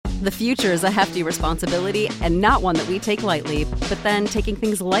The future is a hefty responsibility and not one that we take lightly. But then taking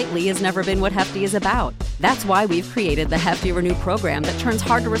things lightly has never been what Hefty is about. That's why we've created the Hefty Renew program that turns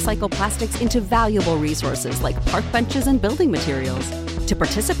hard-to-recycle plastics into valuable resources like park benches and building materials. To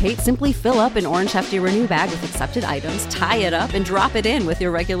participate, simply fill up an orange Hefty Renew bag with accepted items, tie it up, and drop it in with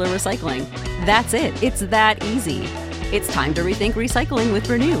your regular recycling. That's it. It's that easy. It's time to rethink recycling with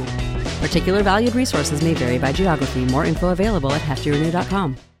Renew. Particular valued resources may vary by geography. More info available at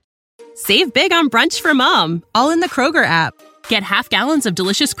heftyrenew.com. Save big on brunch for mom, all in the Kroger app. Get half gallons of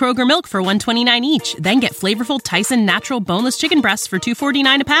delicious Kroger milk for $1.29 each. Then get flavorful Tyson natural boneless chicken breasts for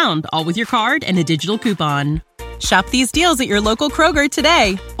 $2.49 a pound, all with your card and a digital coupon. Shop these deals at your local Kroger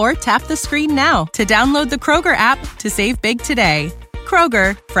today, or tap the screen now to download the Kroger app to save big today.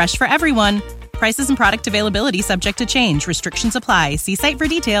 Kroger, fresh for everyone. Prices and product availability subject to change. Restrictions apply. See site for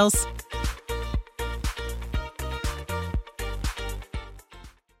details.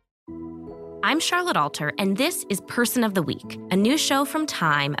 I'm Charlotte Alter, and this is Person of the Week, a new show from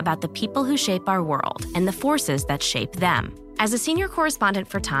Time about the people who shape our world and the forces that shape them. As a senior correspondent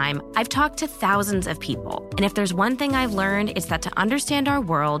for Time, I've talked to thousands of people, and if there's one thing I've learned, it's that to understand our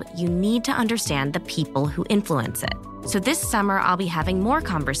world, you need to understand the people who influence it. So this summer, I'll be having more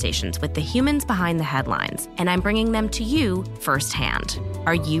conversations with the humans behind the headlines, and I'm bringing them to you firsthand.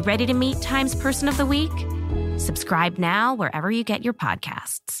 Are you ready to meet Time's Person of the Week? Subscribe now wherever you get your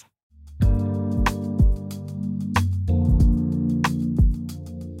podcasts.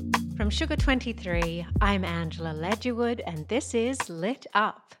 From Sugar 23, I'm Angela Ledgerwood, and this is Lit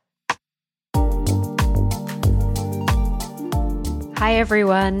Up. Hi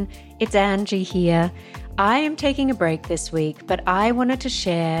everyone, it's Angie here. I am taking a break this week, but I wanted to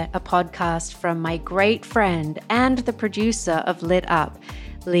share a podcast from my great friend and the producer of Lit Up,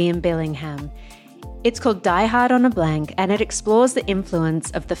 Liam Billingham. It's called Die Hard on a Blank, and it explores the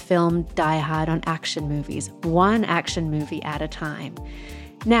influence of the film Die Hard on action movies, one action movie at a time.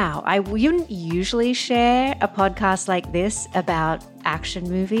 Now, I wouldn't usually share a podcast like this about action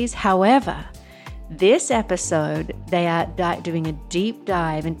movies. However, this episode, they are doing a deep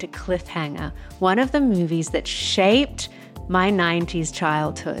dive into Cliffhanger, one of the movies that shaped my 90s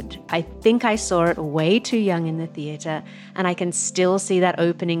childhood. I think I saw it way too young in the theater, and I can still see that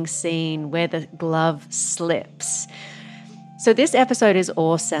opening scene where the glove slips. So this episode is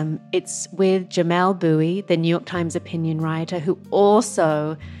awesome. It's with Jamelle Bouie, the New York Times opinion writer, who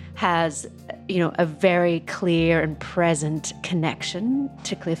also has, a very clear and present connection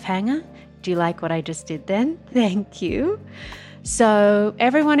to Cliffhanger. Do you like what I just did then? Thank you. So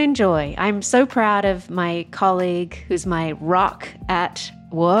everyone enjoy. I'm so proud of my colleague who's my rock at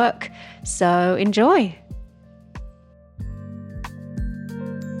work. So enjoy.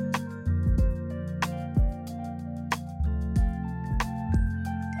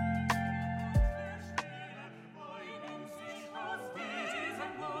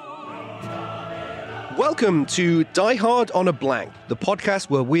 Welcome to Die Hard on a Blank, the podcast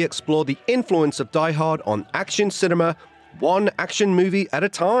where we explore the influence of Die Hard on action cinema, one action movie at a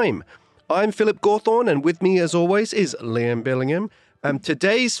time. I'm Philip Gawthorne, and with me, as always, is Liam Billingham.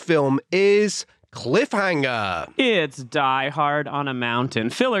 Today's film is Cliffhanger. It's Die Hard on a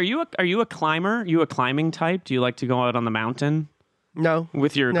Mountain. Phil, are you a climber? Are you a climbing type? Do you like to go out on the mountain? No.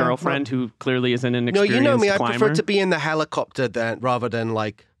 With your girlfriend, who clearly is an inexperienced climber? No, you know me. climber? I prefer to be in the helicopter rather than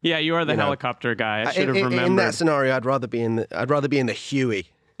like. Yeah, you are the helicopter guy. I should have remembered. In that scenario, I'd rather be in the Huey.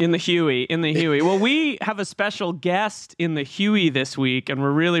 In the Huey. Well, we have a special guest in the Huey this week, and we're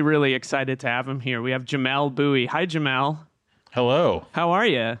really, really excited to have him here. We have Jamelle Bouie. Hi, Jamelle. Hello. How are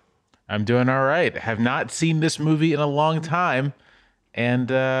you? I'm doing all right. Have not seen this movie in a long time,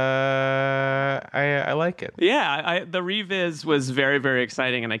 and I like it. Yeah, the reviz was very, very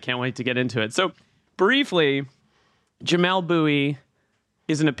exciting, and I can't wait to get into it. So, briefly, Jamelle Bouie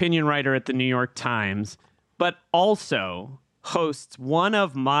is an opinion writer at the New York Times, but also hosts one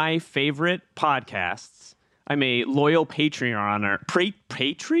of my favorite podcasts. I'm a loyal patron.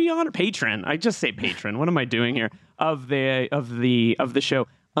 I just say patron. What am I doing here? Of the show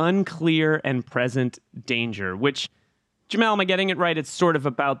Unclear and Present Danger, which, Jamelle, am I getting it right? It's sort of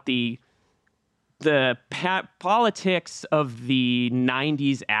about the politics of the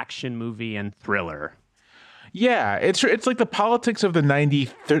 90s action movie and thriller. Yeah, it's like the politics of the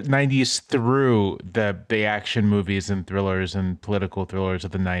 90s through the action movies and thrillers and political thrillers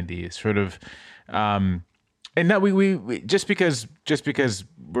of the 90s, sort of. And now we just because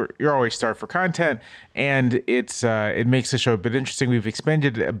you're always starved for content, and it makes the show a bit interesting. We've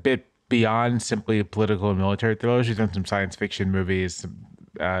expanded a bit beyond simply political and military thrillers. We've done some science fiction movies,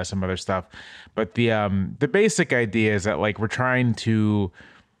 some other stuff, but the basic idea is that, like, we're trying to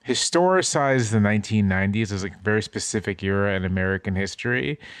historicize the 1990s as a very specific era in American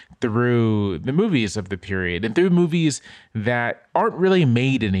history through the movies of the period and through movies that aren't really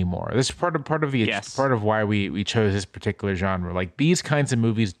made anymore. This is part of why we chose this particular genre. Like, these kinds of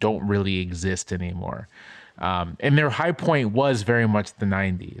movies don't really exist anymore. And their high point was very much the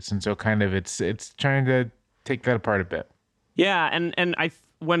 90s. And so kind of it's trying to take that apart a bit. Yeah, and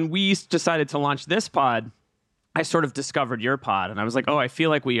when we decided to launch this pod, I sort of discovered your pod, and I was like, oh, I feel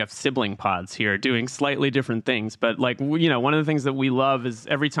like we have sibling pods here doing slightly different things. But, like, you know, one of the things that we love is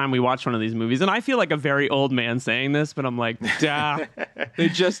every time we watch one of these movies, and I feel like a very old man saying this, but I'm like, they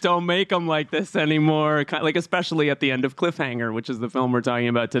just don't make them like this anymore. Like, especially at the end of Cliffhanger, which is the film we're talking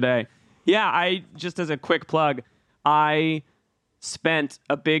about today. Yeah, I just as a quick plug, I spent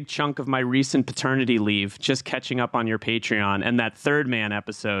a big chunk of my recent paternity leave just catching up on your Patreon and that Third Man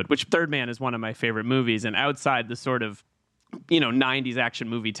episode, which Third Man is one of my favorite movies and outside the sort of, you know, 90s action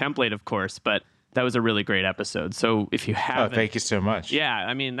movie template, of course, but that was a really great episode. So if you haven't... Oh, thank you so much. Yeah,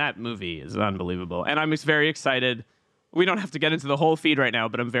 I mean, that movie is unbelievable. And I'm just very excited. We don't have to get into the whole feed right now,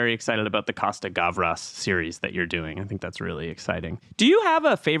 but I'm very excited about the Costa Gavras series that you're doing. I think that's really exciting. Do you have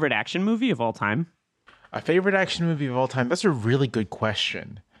a favorite action movie of all time? A favorite action movie of all time? That's a really good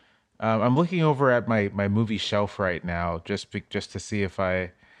question. I'm looking over at my movie shelf right now just to see if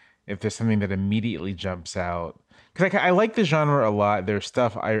there's something that immediately jumps out. Because I like the genre a lot. There's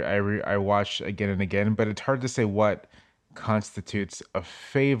stuff I watch again and again, but it's hard to say what constitutes a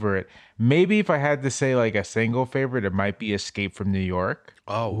favorite. Maybe if I had to say like a single favorite, it might be Escape from New York.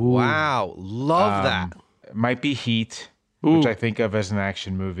 Oh, wow. Love that. It might be Heat, which I think of as an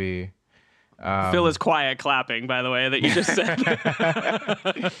action movie. Phil is quiet clapping, by the way, that you just said.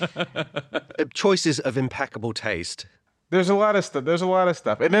 Choices of impeccable taste. There's a lot of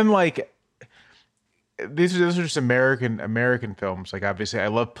stuff. And then, like, these are just American films. Like, obviously, I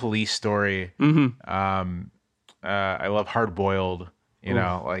love Police Story. Mm-hmm. I love Hard Boiled. You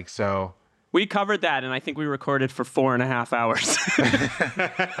know, like, so. We covered that, and I think we recorded for 4.5 hours.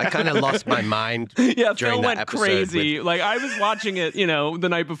 I kind of lost my mind. Yeah, during Phil that went episode crazy. Like, I was watching it, you know, the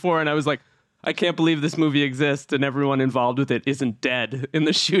night before, and I was like, I can't believe this movie exists and everyone involved with it isn't dead in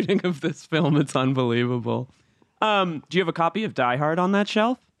the shooting of this film. It's unbelievable. Do you have a copy of Die Hard on that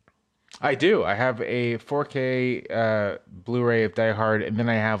shelf? I do. I have a 4K Blu-ray of Die Hard, and then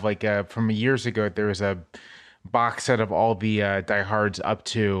I have like from years ago, there was a box set of all the Die Hards up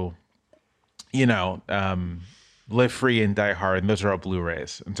to, you know, Live Free and Die Hard, and those are all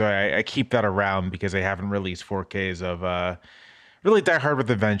Blu-rays. And so I keep that around because they haven't released 4Ks of really Die Hard with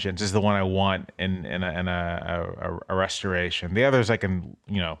a Vengeance is the one I want in a restoration. The others I can,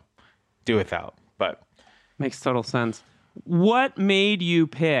 you know, do without, but. Makes total sense. What made you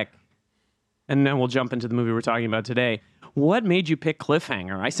pick, and then we'll jump into the movie we're talking about today, what made you pick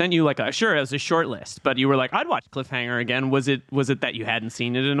Cliffhanger? I sent you sure, it was a short list, but you were like, I'd watch Cliffhanger again. Was it that you hadn't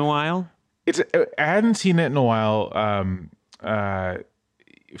seen it in a while? I hadn't seen it in a while,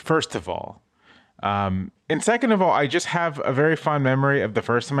 first of all. And second of all, I just have a very fond memory of the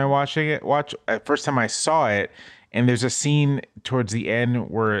first time first time I saw it, and there's a scene towards the end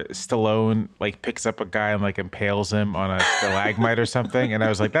where Stallone like picks up a guy and like impales him on a stalagmite or something, and I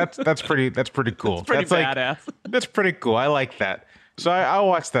was like, that's pretty cool. That's badass. That's pretty cool. I like that. So I'll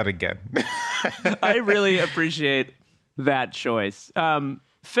watch that again. I really appreciate that choice.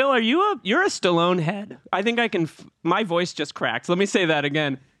 Phil, you're a Stallone head? I think my voice just cracked. Let me say that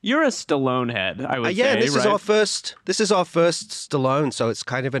again. You're a Stallone head, I would say. Yeah, this right? This is our first Stallone, so it's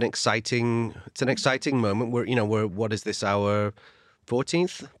kind of an exciting moment. What is this, our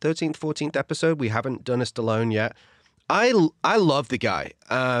 14th episode? We haven't done a Stallone yet. I love the guy.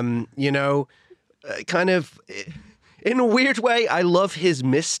 Kind of in a weird way, I love his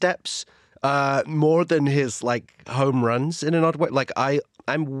missteps more than his like home runs in an odd way. Like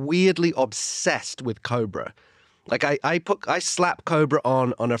I'm weirdly obsessed with Cobra. Like I slap Cobra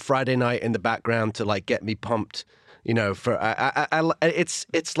on a Friday night in the background to like get me pumped, you know. For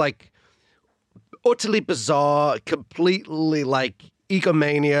it's like utterly bizarre, completely like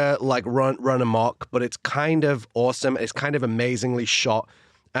egomania, like run amok, but it's kind of awesome. It's kind of amazingly shot,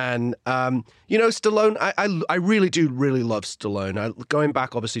 and Stallone. I really do love Stallone. Going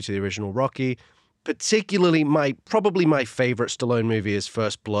back obviously to the original Rocky. Particularly, probably my favorite Stallone movie is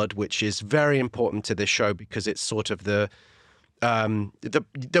First Blood, which is very important to this show because it's sort of there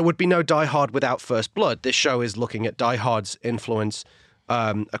would be no Die Hard without First Blood. This show is looking at Die Hard's influence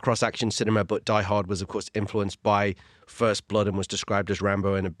across action cinema, but Die Hard was, of course, influenced by First Blood and was described as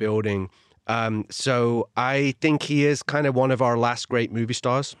Rambo in a building. So I think he is kind of one of our last great movie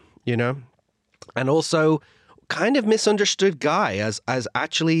stars, you know, and also kind of misunderstood guy as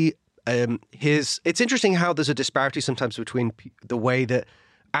actually it's interesting how there's a disparity sometimes between the way that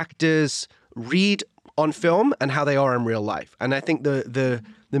actors read on film and how they are in real life. And I think the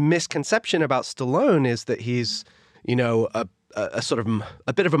misconception about Stallone is that he's, you know, a sort of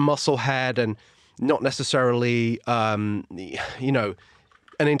a bit of a musclehead and not necessarily, you know,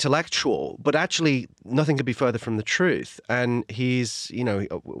 an intellectual, but actually nothing could be further from the truth. And he's, you know,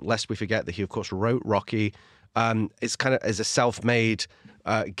 lest we forget that he, of course, wrote Rocky, is kind of as a self-made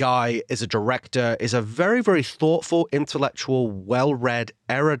guy, is a director, is a very, very thoughtful, intellectual, well-read,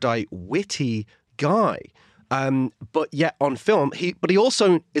 erudite, witty guy. But yet on film, he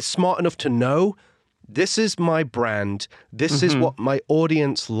also is smart enough to know this is my brand. This is what my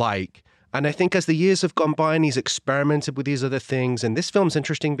audience like. And I think as the years have gone by and he's experimented with these other things, and this film's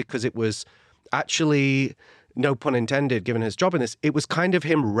interesting because it was actually, no pun intended, given his job in this, it was kind of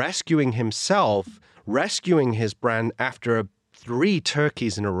him rescuing himself, rescuing his brand after 3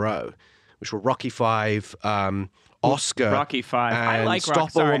 turkeys in a row, which were Rocky V, Oscar, Rocky V. I like Stop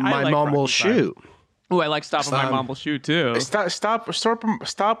Rocky. Sorry, or My I like Mom Rocky Will V. Shoot. Oh, I like Stop or My Mom Will Shoot too.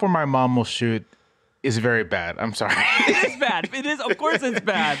 Stop or My Mom Will Shoot is very bad. I'm sorry. It is bad. It is. Of course, it's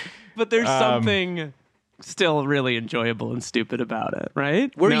bad. But there's something still really enjoyable and stupid about it,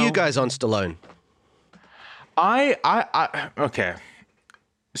 right? Where are you guys on Stallone? Okay.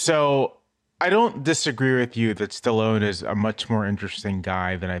 So I don't disagree with you that Stallone is a much more interesting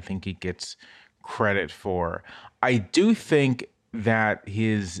guy than I think he gets credit for. I do think that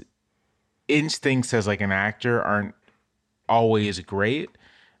his instincts as like an actor aren't always great.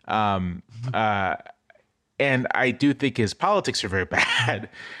 And I do think his politics are very bad.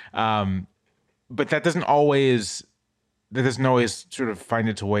 But that doesn't always sort of find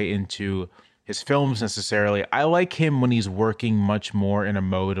its way into his films necessarily. I like him when he's working much more in a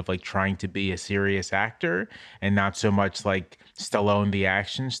mode of like trying to be a serious actor and not so much like Stallone, the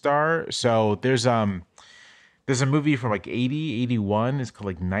action star. So there's a movie from like 80, 81. It's called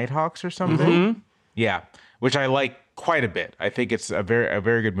like Nighthawks or something. Yeah. Which I like quite a bit. I think it's a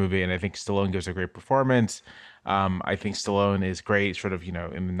very good movie, and I think Stallone gives a great performance. I think Stallone is great, sort of, you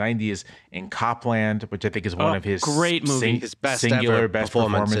know, in the 90s in Copland, which I think is one of his great movie, his best singular ever best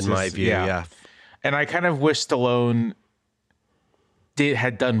performance performances in my view. Yeah. And I kind of wish Stallone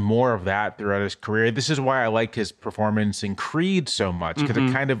had done more of that throughout his career. This is why I like his performance in Creed so much, because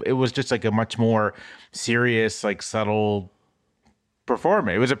it was just like a much more serious, like subtle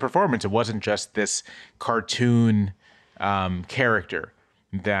performance. It was a performance. It wasn't just this cartoon character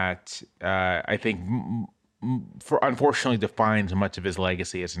that I think unfortunately defines much of his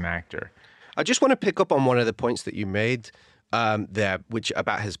legacy as an actor. I just want to pick up on one of the points that you made there, which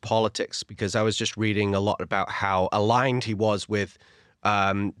about his politics, because I was just reading a lot about how aligned he was with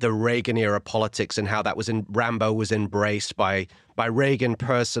the Reagan era politics and how that was Rambo was embraced by Reagan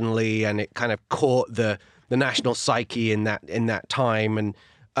personally, and it kind of caught the national psyche in that time. And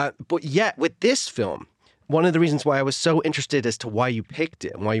but yet with this film, one of the reasons why I was so interested as to why you picked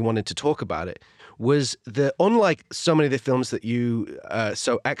it and why you wanted to talk about it was that, unlike so many of the films that you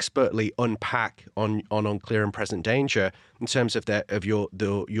so expertly unpack on Clear and Present Danger, in terms of your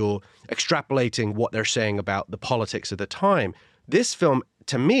extrapolating what they're saying about the politics of the time, this film,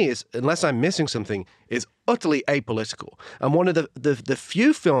 to me, is, unless I'm missing something, is utterly apolitical. And one of the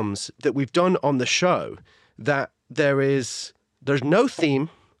few films that we've done on the show that there's no theme,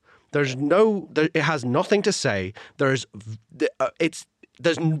 it has nothing to say. There's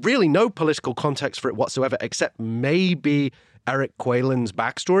really no political context for it whatsoever, except maybe Eric Quaylen's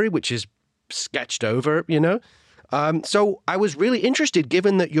backstory, which is sketched over, you know. So I was really interested,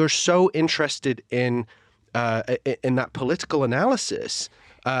 given that you're so interested in that political analysis.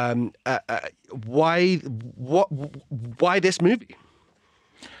 Why this movie?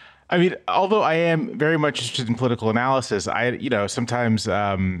 I mean, although I am very much interested in political analysis, sometimes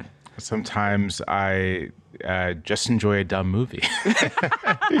I just enjoy a dumb movie.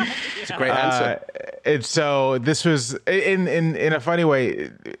 It's a great answer. And so this was in a funny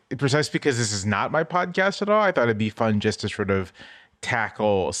way, precisely because this is not my podcast at all. I thought it'd be fun just to sort of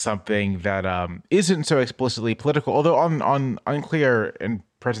tackle something that isn't so explicitly political. Although on Unclear and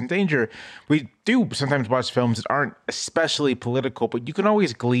Present Danger, we do sometimes watch films that aren't especially political, but you can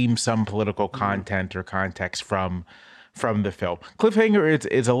always glean some political content or context from the film. Cliffhanger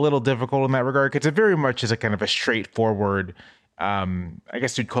is a little difficult in that regard, because it very much is a kind of a straightforward, I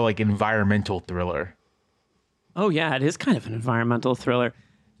guess you'd call like environmental thriller. Oh yeah, it is kind of an environmental thriller.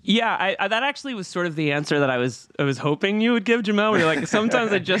 Yeah, I that actually was sort of the answer that I was hoping you would give, Jamel. Where you're like,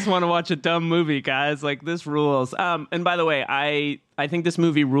 sometimes I just want to watch a dumb movie, guys. Like, this rules. And by the way, I think this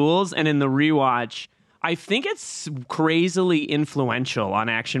movie rules. And in the rewatch, I think it's crazily influential on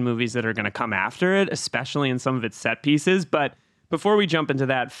action movies that are going to come after it, especially in some of its set pieces. But before we jump into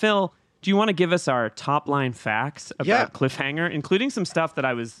that, Phil, do you want to give us our top line facts about Cliffhanger, including some stuff that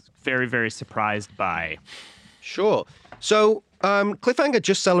I was very, very surprised by? Sure. So Cliffhanger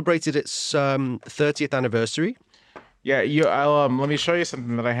just celebrated its 30th anniversary. Yeah, let me show you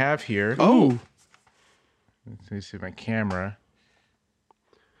something that I have here. Oh. Let me see my camera.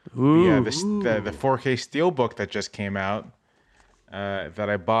 Ooh. Yeah, the 4K Steelbook that just came out that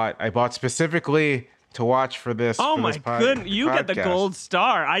I bought. I bought specifically to watch for this. Oh for my this goodness! You get the gold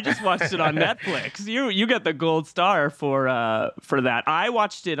star. I just watched it on Netflix. You get the gold star for that. I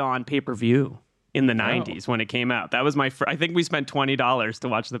watched it on pay-per-view in the 90s when it came out. That was my I think we spent $20 to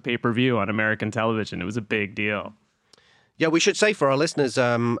watch the pay-per-view on American television. It was a big deal. Yeah, we should say for our listeners,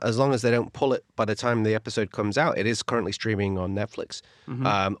 as long as they don't pull it by the time the episode comes out, it is currently streaming on Netflix.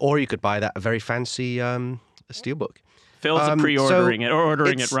 Or you could buy that a very fancy Steelbook. Phil's pre-ordering it or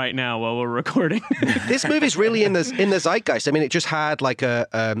ordering it right now while we're recording. This movie's really in the zeitgeist. I mean, it just had like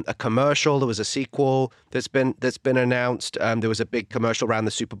a commercial. There was a sequel that's been announced. There was a big commercial around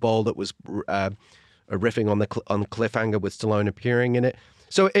the Super Bowl that was riffing on the Cliffhanger with Stallone appearing in it.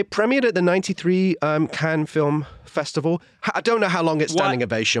 So it premiered at the 93 Cannes Film Festival. I don't know how long its standing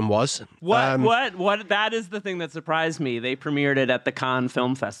ovation was. What? That is the thing that surprised me. They premiered it at the Cannes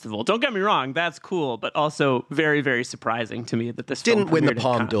Film Festival. Don't get me wrong, that's cool, but also very, very surprising to me that this didn't win the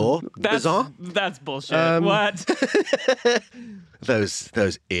Palme d'Or. Bizarre. That's bullshit. What?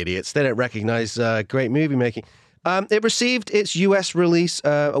 Those idiots. They don't recognize great movie making. It received its US release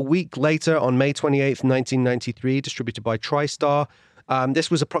a week later on May 28th, 1993, distributed by TriStar.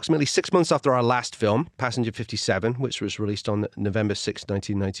 This was approximately 6 months after our last film, Passenger 57, which was released on November 6,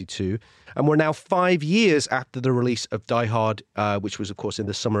 1992. And we're now 5 years after the release of Die Hard, which was, of course, in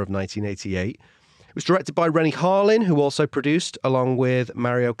the summer of 1988. It was directed by Renny Harlin, who also produced, along with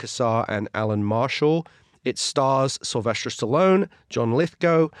Mario Kassar and Alan Marshall. It stars Sylvester Stallone, John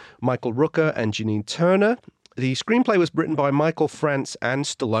Lithgow, Michael Rooker, and Janine Turner. The screenplay was written by Michael France and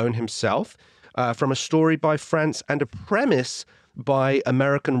Stallone himself, from a story by France and a premise by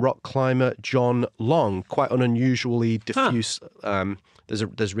American rock climber John Long. Quite an unusually diffuse.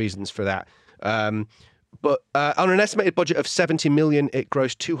 There's reasons for that. But on an estimated budget of $70 million, it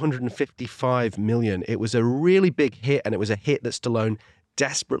grossed $255 million. It was a really big hit, and it was a hit that Stallone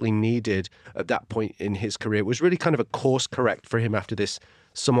desperately needed at that point in his career. It was really kind of a course correct for him after this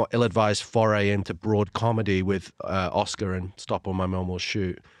somewhat ill-advised foray into broad comedy with Oscar and Stop or My Mom Will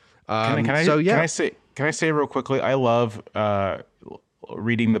Shoot. Can I say real quickly, I love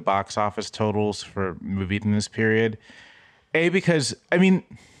reading the box office totals for movies in this period. Because, I mean,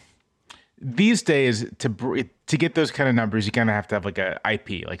 these days, to get those kind of numbers, you kind of have to have like a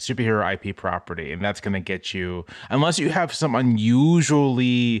IP, like superhero IP property. And that's going to get you, unless you have some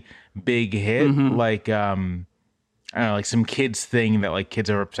unusually big hit, like, I don't know, like some kids thing that like kids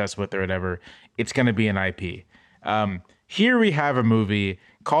are obsessed with or whatever, it's going to be an IP. Here we have a movie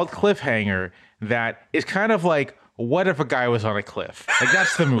called Cliffhanger that is kind of like, what if a guy was on a cliff? Like,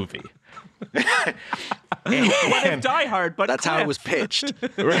 that's the movie. What if Die Hard? But that's how it was pitched.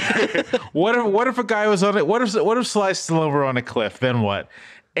 Right. What if a guy was on it? What if Sly Stallone were on a cliff? Then what?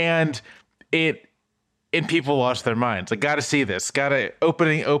 And people lost their minds. Like, got to see this. Got to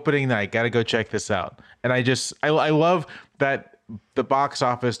opening night. Got to go check this out. And I love that the box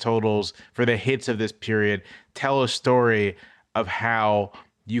office totals for the hits of this period tell a story of how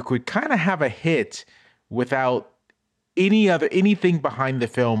you could kind of have a hit without anything behind the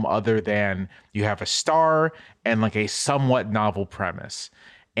film other than you have a star and like a somewhat novel premise.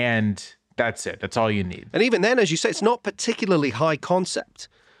 And that's it. That's all you need. And even then, as you say, it's not particularly high concept,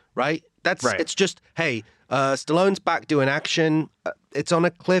 right? It's just, hey, Stallone's back doing action. It's on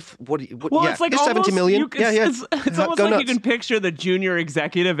a cliff. It's like almost, 70 million. It's almost like you can picture the junior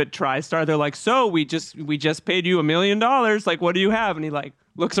executive at TriStar. They're like, so we just paid you $1 million. Like, what do you have? And he like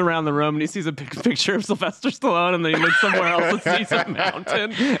looks around the room and he sees a picture of Sylvester Stallone, and then he looks somewhere else and sees a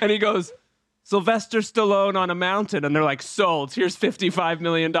mountain, and he goes, Sylvester Stallone on a mountain, and they're like, sold. Here's $55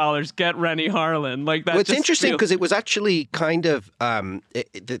 million. Get Renny Harlin. Like that. Well, it's interesting because it was actually kind of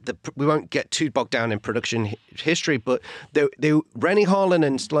we won't get too bogged down in production history, but Renny Harlin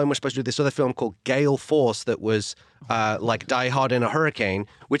and Stallone were supposed to do this other film called Gale Force that was like Die Hard in a Hurricane,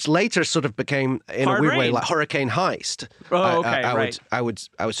 which later sort of became in Hard a weird Rain. way like Hurricane Heist. Oh, okay, right. I would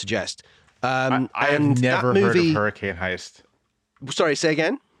suggest. I have never heard of Hurricane Heist. Sorry, say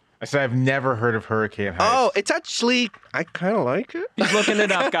again. I said I've never heard of Hurricane Heist. Oh, it's actually, I kind of like it. He's looking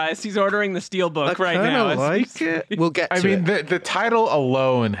it up, guys. He's ordering the Steelbook right now. I like it. We'll get to it. I mean, the title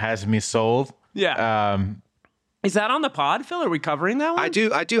alone has me sold. Yeah. Is that on the pod, Phil? Are we covering that one? I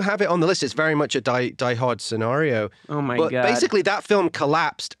do have it on the list. It's very much a Die Hard scenario. Oh my but God. Basically, that film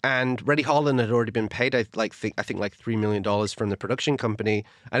collapsed, and Rennie Harlan had already been paid, I think like $3 million from the production company,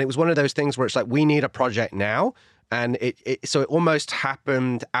 and it was one of those things where it's like, we need a project now, and so it almost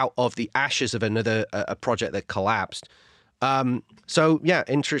happened out of the ashes of another a project that collapsed. So yeah,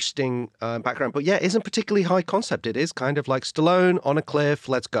 interesting background, but yeah, it isn't particularly high concept. It is kind of like Stallone on a cliff.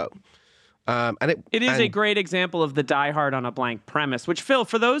 Let's go. And it is a great example of the Die Hard on a blank premise, which, Phil,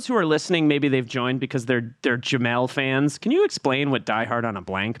 for those who are listening, maybe they've joined because they're Jamel fans. Can you explain what Die Hard on a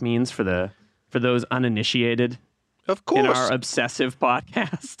blank means for those uninitiated? Of course. In our obsessive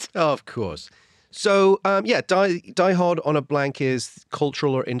podcast. Of course. So, Die Hard on a blank is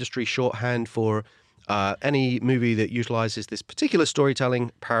cultural or industry shorthand for any movie that utilizes this particular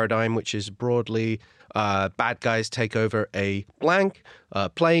storytelling paradigm, which is broadly bad guys take over a blank,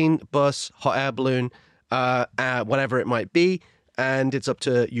 plane, bus, hot air balloon, whatever it might be, and it's up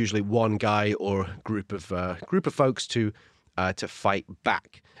to usually one guy or group of folks to fight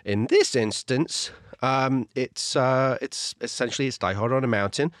back. In this instance, it's essentially Die Hard on a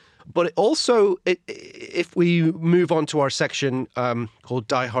mountain. But it also, if we move on to our section called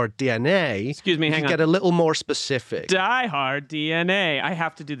Die Hard DNA, excuse me, hang on, get a little more specific. Die Hard DNA. I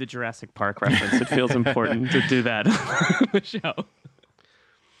have to do the Jurassic Park reference. It feels important to do that on the show.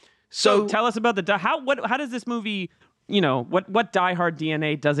 So tell us about how does this movie, what Die Hard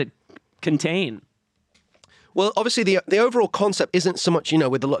DNA does it contain? Well, obviously, the overall concept isn't so much,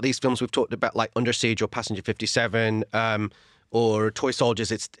 with a lot of these films we've talked about, like Under Siege or Passenger 57, or Toy Soldiers,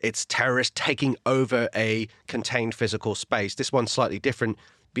 it's terrorists taking over a contained physical space. This one's slightly different,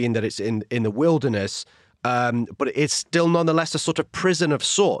 being that it's in the wilderness, but it's still nonetheless a sort of prison of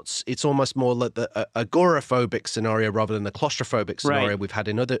sorts. It's almost more like the agoraphobic scenario rather than the claustrophobic scenario we've had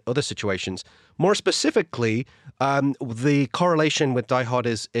in other situations. More specifically, the correlation with Die Hard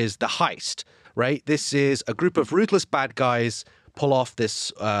is the heist, right? This is a group of ruthless bad guys pull off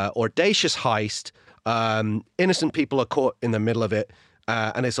this audacious heist. Innocent people are caught in the middle of it,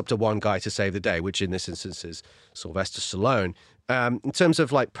 and it's up to one guy to save the day, which in this instance is Sylvester Stallone. In terms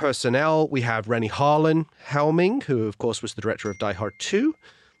of like personnel, we have Rennie Harlan helming, who of course was the director of Die Hard 2.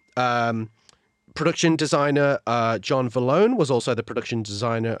 Production designer John Vallone was also the production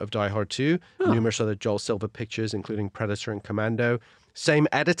designer of Die Hard 2. Numerous other Joel Silver pictures, including Predator and Commando. Same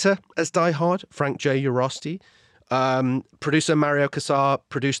editor as Die Hard, Frank J. Urosti. Producer Mario Kassar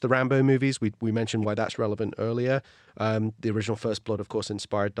produced the Rambo movies. We mentioned why that's relevant earlier. The original First Blood, of course,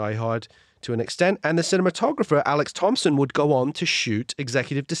 inspired Die Hard to an extent. And the cinematographer, Alex Thompson, would go on to shoot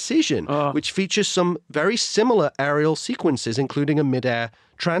Executive Decision, which features some very similar aerial sequences, including a mid-air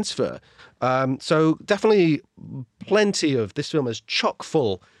transfer. So definitely plenty of this film is chock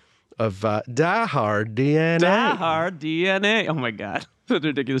full of Die Hard DNA. Die Hard DNA. Oh, my God. That's a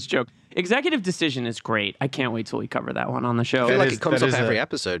ridiculous joke. Executive Decision is great. I can't wait till we cover that one on the show. I feel like it comes up every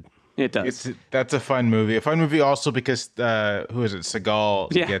episode. It does. That's a fun movie. A fun movie also because, who is it?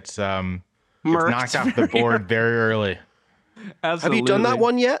 Seagal gets knocked off the board very early. Absolutely. Have you done that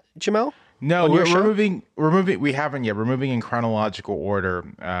one yet, Jamel? No, we're moving. We haven't yet. We're moving in chronological order,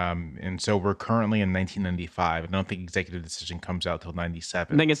 and so we're currently in 1995. I don't think Executive Decision comes out till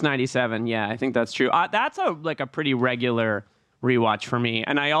 97. I think it's 97. Yeah, I think that's true. That's a pretty regular rewatch for me,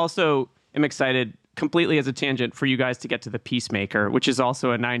 and I also am excited, completely as a tangent, for you guys to get to The Peacemaker, which is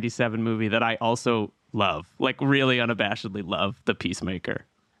also a 97 movie that I also love, like really unabashedly love The Peacemaker.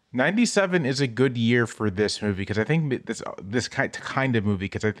 97 is a good year for this movie because I think this kind of movie,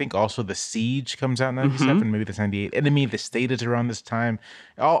 because I think also The Siege comes out in 97, maybe that's 98. Enemy of the State is around this time.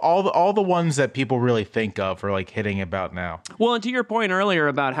 All the ones that people really think of are like hitting about now. Well, and to your point earlier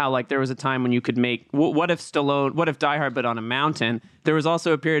about how like there was a time when you could make what if Die Hard but on a mountain. There was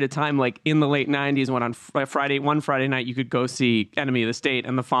also a period of time like in the late 90s when on one Friday night you could go see Enemy of the State,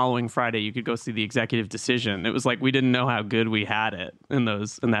 and the following Friday you could go see The Executive Decision. It was like we didn't know how good we had it in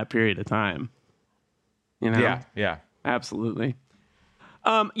that period of time. Yeah, absolutely.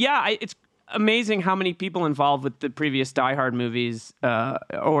 It's amazing how many people involved with the previous Die Hard movies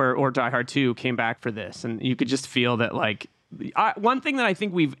or Die Hard 2 came back for this, and you could just feel that like one thing that I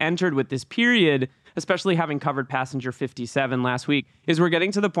think we've entered with this period, especially having covered Passenger 57 last week, is we're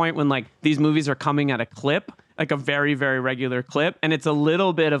getting to the point when like these movies are coming at a clip, like a very, very regular clip, and it's a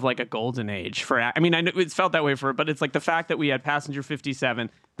little bit of like a golden age for, I mean, I know it's felt that way but it's like the fact that we had Passenger 57,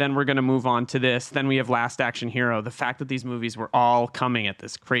 then we're going to move on to this, then we have Last Action Hero, the fact that these movies were all coming at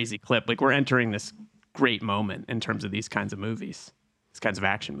this crazy clip, like we're entering this great moment in terms of these kinds of movies, these kinds of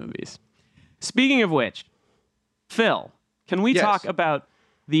action movies. Speaking of which, Phil, can we talk about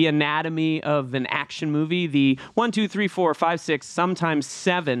the anatomy of an action movie, the 1, 2, 3, 4, 5, 6, sometimes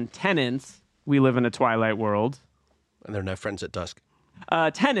 7 tenets. We live in a Twilight world. And there are no friends at dusk.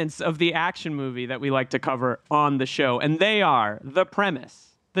 Tenets of the action movie that we like to cover on the show. And they are the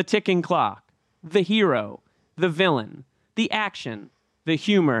premise, the ticking clock, the hero, the villain, the action, the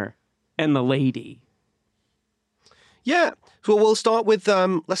humor, and the lady. Yeah. So we'll start with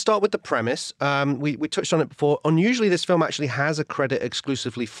let's start with the premise. We touched on it before. Unusually, this film actually has a credit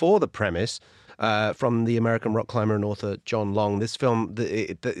exclusively for the premise from the American rock climber and author John Long. This film,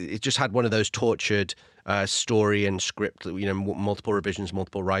 it just had one of those tortured story and script, multiple revisions,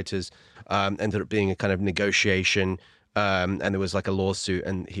 multiple writers. Ended up being a kind of negotiation, and there was like a lawsuit,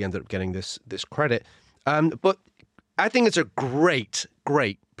 and he ended up getting this credit. But I think it's a great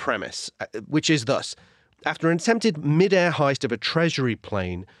premise, which is thus. After an attempted mid-air heist of a treasury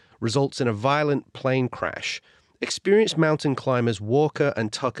plane results in a violent plane crash, experienced mountain climbers Walker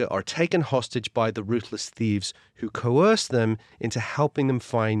and Tucker are taken hostage by the ruthless thieves who coerce them into helping them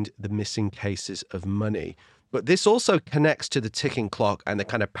find the missing cases of money. But this also connects to the ticking clock and the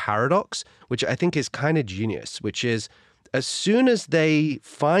kind of paradox, which I think is kind of genius, which is as soon as they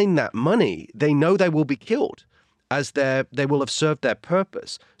find that money, they know they will be killed, as they will have served their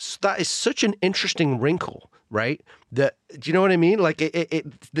purpose. So that is such an interesting wrinkle, right? That, do you know what I mean? Like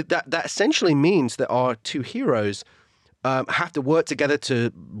that essentially means that our two heroes have to work together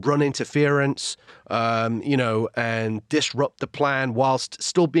to run interference, and disrupt the plan whilst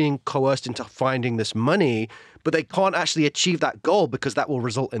still being coerced into finding this money, but they can't actually achieve that goal because that will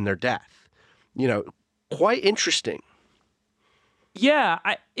result in their death. Quite interesting. Yeah,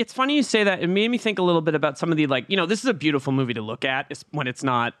 it's funny you say that. It made me think a little bit about some of the, this is a beautiful movie to look at when it's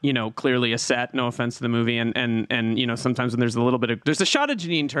not, clearly a set. No offense to the movie. And sometimes when there's a little bit of, there's a shot of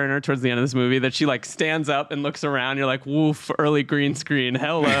Janine Turner towards the end of this movie that she stands up and looks around. You're like, woof, early green screen.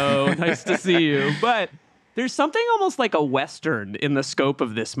 Hello, nice to see you. But there's something almost like a Western in the scope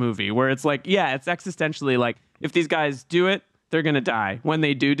of this movie where it's like, yeah, it's existentially like, if these guys do it, they're going to die. When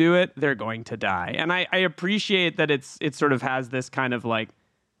they do it, they're going to die. And I appreciate that it sort of has this kind of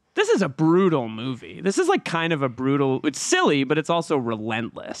this is a brutal movie. This is kind of a brutal, it's silly, but it's also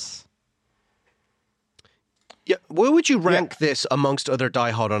relentless. Yeah, where would you rank this amongst other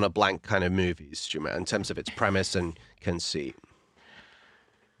Die Hard on a Blank kind of movies, Juma, in terms of its premise and conceit?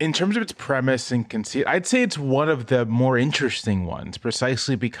 In terms of its premise and conceit, I'd say it's one of the more interesting ones,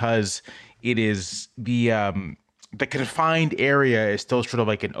 precisely because it is the confined area is still sort of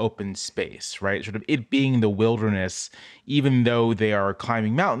like an open space, right? Sort of it being the wilderness, even though they are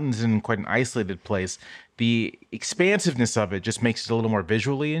climbing mountains in quite an isolated place, the expansiveness of it just makes it a little more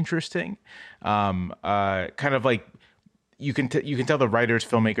visually interesting. Kind of like you can tell the writers,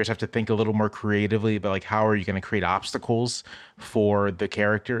 filmmakers have to think a little more creatively about how are you going to create obstacles for the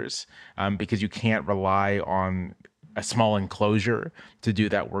characters, because you can't rely on a small enclosure to do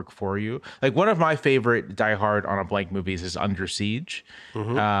that work for you. One of my favorite Die Hard on a Blank movies is Under Siege.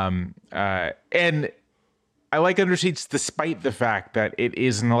 Mm-hmm. And I like Under Siege despite the fact that it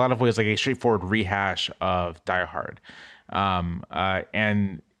is in a lot of ways like a straightforward rehash of Die Hard.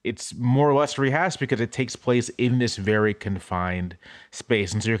 And it's more or less rehashed because it takes place in this very confined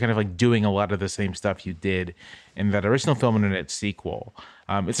space. And so you're kind of doing a lot of the same stuff you did in that original film and in its sequel.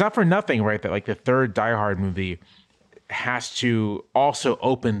 It's not for nothing, right, that the third Die Hard movie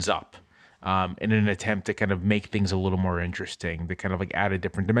opens up in an attempt to kind of make things a little more interesting, to kind of add a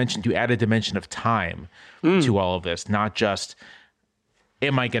different dimension, to add a dimension of time to all of this, not just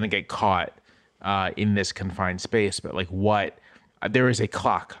am I going to get caught in this confined space, but what there is a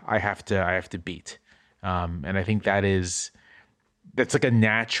clock I have to beat, and I think that's a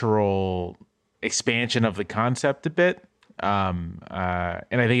natural expansion of the concept a bit, and I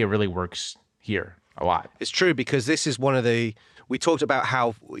think it really works here a lot. It's true, because this is one of we talked about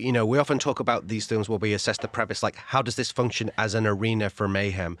how, we often talk about these things where we assess the premise, how does this function as an arena for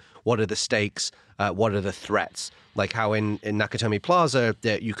mayhem? What are the stakes? What are the threats? How in Nakatomi Plaza,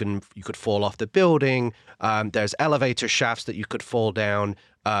 that you could fall off the building. There's elevator shafts that you could fall down.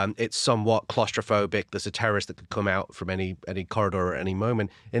 It's somewhat claustrophobic. There's a terrorist that could come out from any corridor at any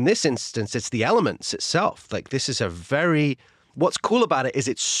moment. In this instance, it's the elements itself. This is what's cool about it is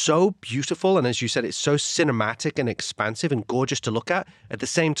it's so beautiful, and as you said, it's so cinematic and expansive and gorgeous to look at the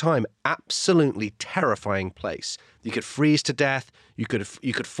same time, absolutely terrifying place. You could freeze to death, you could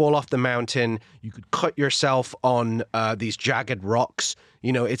fall off the mountain, you could cut yourself on these jagged rocks.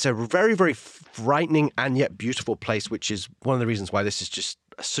 It's a very, very frightening and yet beautiful place, which is one of the reasons why this is just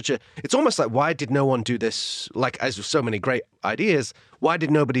it's almost like, why did no one do this? As with so many great ideas, why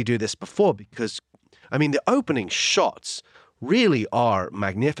did nobody do this before? Because, the opening shots really are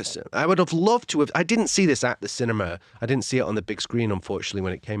magnificent. I would have loved to have, I didn't see this at the cinema. I didn't see it on the big screen, unfortunately,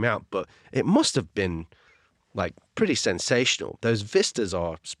 when it came out, but it must have been like pretty sensational. Those vistas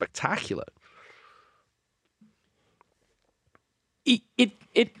are spectacular.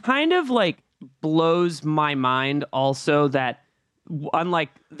 It kind of like blows my mind also that unlike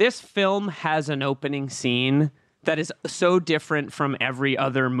this film has an opening scene that is so different from every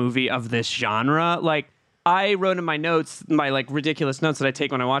other movie of this genre. Like I wrote in my notes, my like ridiculous notes that I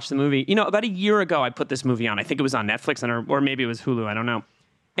take when I watch the movie, you know, about a year ago, I put this movie on. I think it was on Netflix or maybe it was Hulu. I don't know.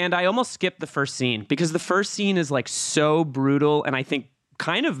 And I almost skipped the first scene because the first scene is like so brutal and I think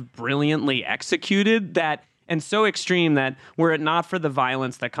kind of brilliantly executed that and so extreme that were it not for the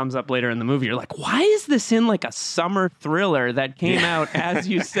violence that comes up later in the movie, you're like, why is this in like a summer thriller that came out, as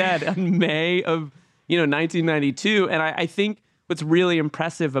you said, in May of 1992? And I think what's really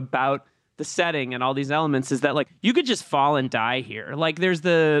impressive about the setting and all these elements is that like you could just fall and die here. Like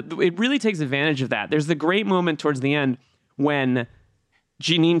it really takes advantage of that. There's the great moment towards the end when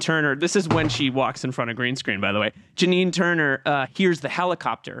Janine Turner, this is when she walks in front of green screen, by the way. Janine Turner hears the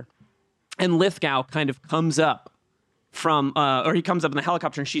helicopter. And Lithgow kind of comes up he comes up in the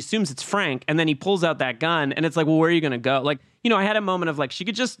helicopter and she assumes it's Frank. And then he pulls out that gun and it's like, well, where are you going to go? Like, I had a moment of like, she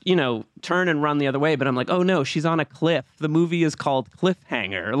could just, turn and run the other way. But I'm like, oh no, she's on a cliff. The movie is called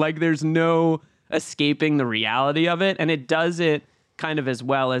Cliffhanger. Like there's no escaping the reality of it. And it does it kind of as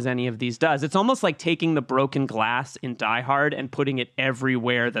well as any of these does. It's almost like taking the broken glass in Die Hard and putting it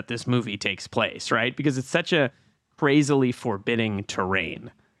everywhere that this movie takes place, right? Because it's such a crazily forbidding terrain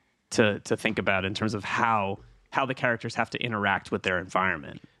to think about in terms of how the characters have to interact with their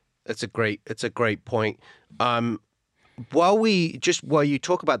environment. It's a great point. While you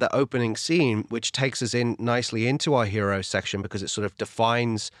talk about that opening scene, which takes us in nicely into our hero section because it sort of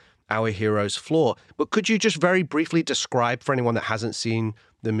defines our hero's flaw. But could you just very briefly describe for anyone that hasn't seen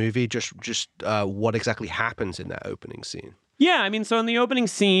the movie just what exactly happens in that opening scene? Yeah, I mean, so in the opening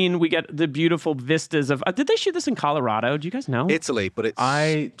scene, we get the beautiful vistas of... did they shoot this in Colorado? Do you guys know? Italy, but it's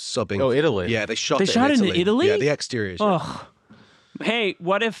subbing. Oh, Italy. Yeah, they shot it in Italy? Yeah, the exteriors. Ugh. Hey,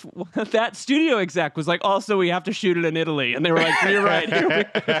 what if that studio exec was like, also, we have to shoot it in Italy? And they were like, you're right.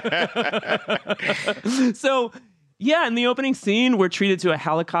 So, yeah, in the opening scene, we're treated to a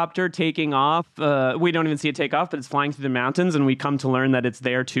helicopter taking off. We don't even see it take off, but it's flying through the mountains, and we come to learn that it's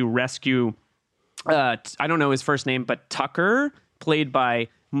there to rescue... I don't know his first name, but Tucker, played by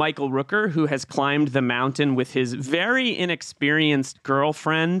Michael Rooker, who has climbed the mountain with his very inexperienced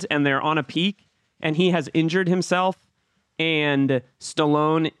girlfriend, and they're on a peak, and he has injured himself. And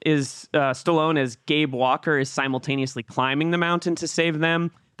Stallone as Gabe Walker is simultaneously climbing the mountain to save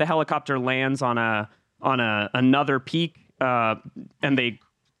them. The helicopter lands on another peak, and they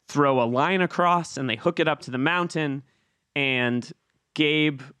throw a line across, and they hook it up to the mountain, and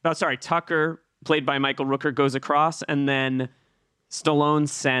Tucker, played by Michael Rooker, goes across, and then Stallone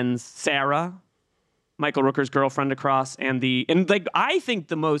sends Sarah, Michael Rooker's girlfriend, across, I think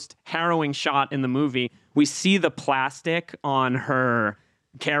the most harrowing shot in the movie, we see the plastic on her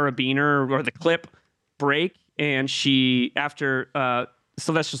carabiner or the clip break, and after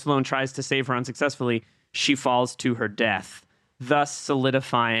Sylvester Stallone tries to save her unsuccessfully, she falls to her death, thus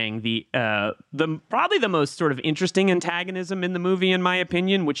solidifying the probably the most sort of interesting antagonism in the movie, in my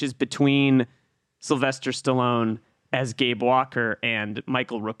opinion, which is between Sylvester Stallone as Gabe Walker and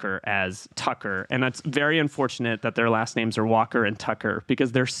Michael Rooker as Tucker. And it's very unfortunate that their last names are Walker and Tucker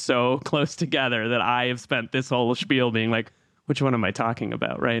because they're so close together that I have spent this whole spiel being like, which one am I talking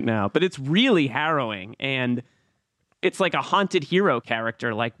about right now? But it's really harrowing, and it's like a haunted hero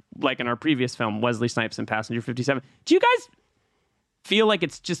character, like in our previous film, Wesley Snipes in Passenger 57. Do you guys feel like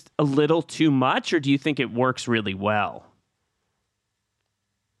it's just a little too much, or do you think it works really well?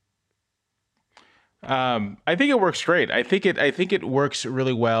 I think it works great. I think it works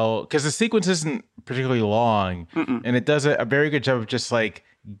really well because the sequence isn't particularly long, and it does a very good job of just like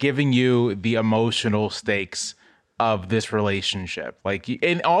giving you the emotional stakes of this relationship. Like,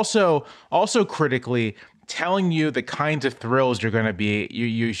 and also critically telling you the kinds of thrills you're going to be,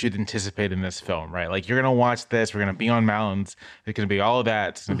 you should anticipate in this film, right? Like, you're going to watch this, we're going to be on mountains, there's going to be all of that,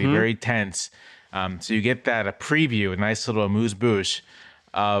 it's going to be very tense. So you get a preview, a nice little amuse-bouche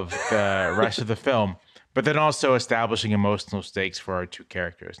of the rest of the film, but then also establishing emotional stakes for our two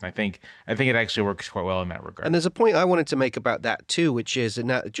characters. And I think it actually works quite well in that regard. And there's a point I wanted to make about that too, which is, and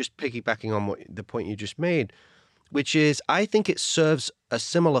that, just piggybacking on the point you just made, which is I think it serves a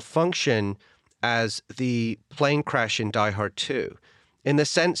similar function as the plane crash in Die Hard 2, in the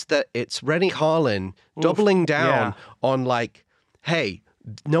sense that it's Rennie Harlin doubling down on like, hey,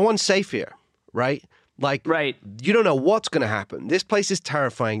 no one's safe here, right? Like, Right. you don't know what's going to happen. This place is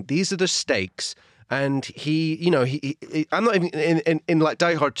terrifying. These are the stakes. And I'm not even in like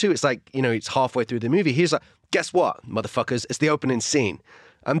Die Hard 2. It's like, it's halfway through the movie. He's like, guess what, motherfuckers? It's the opening scene.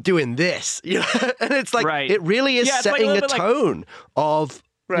 I'm doing this, and it's like, Right. it really is setting a tone of,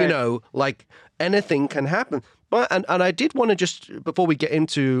 like anything can happen. But, and I did want to just, before we get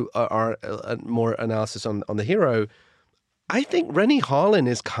into our more analysis on the hero, I think Rennie Harlin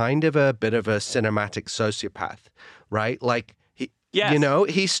is kind of a bit of a cinematic sociopath, right? Like, he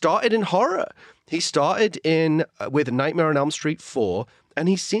started in horror. He started with Nightmare on Elm Street 4, and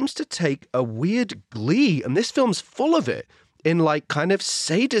he seems to take a weird glee, and this film's full of it, in like kind of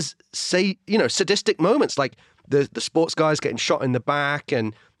sadistic moments, like the sports guys getting shot in the back,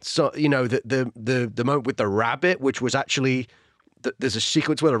 and so the moment with the rabbit, which was actually there's a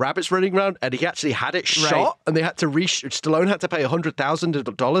sequence where the rabbit's running around, and he actually had it shot, and they had to Stallone had to pay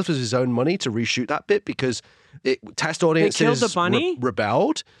 $100,000 of his own money to reshoot that bit because test audiences killed the bunny?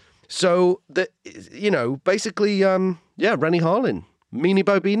 Rebelled. So basically, Rennie Harlin, Meanie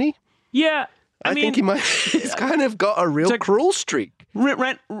Bobini. Yeah, I think he might. He's kind of got a real cruel streak.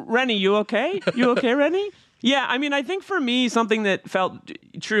 Rennie, you okay? You okay, Rennie? Yeah, I mean, I think for me, something that felt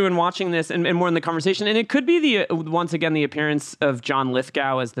true in watching this and more in the conversation, and it could be once again the appearance of John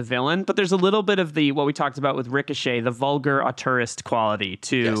Lithgow as the villain, but there's a little bit of what we talked about with Ricochet, the vulgar auteurist quality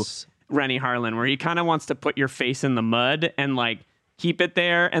to Rennie Harlin, where he kind of wants to put your face in the mud and like keep it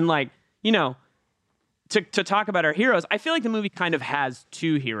there, and like to talk about our heroes, I feel like the movie kind of has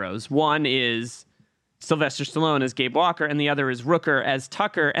two heroes. One is Sylvester Stallone as Gabe Walker, and the other is Rooker as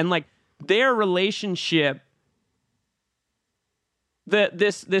Tucker, and like their relationship.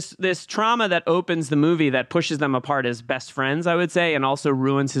 This trauma that opens the movie that pushes them apart as best friends, I would say, and also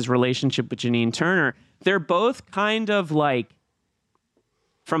ruins his relationship with Janine Turner. They're both kind of like,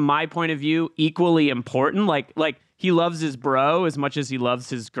 from my point of view, equally important. Like he loves his bro as much as he loves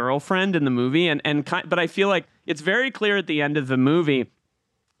his girlfriend in the movie, but I feel like it's very clear at the end of the movie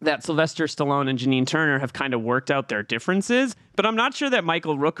that Sylvester Stallone and Janine Turner have kind of worked out their differences. But I'm not sure that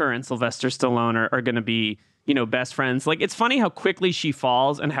Michael Rooker and Sylvester Stallone are going to be best friends. Like, it's funny how quickly she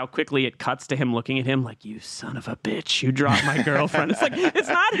falls and how quickly it cuts to him looking at him like, you son of a bitch, you dropped my girlfriend. It's like, it's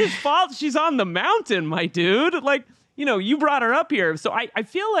not his fault. She's on the mountain, my dude. Like, you brought her up here. So I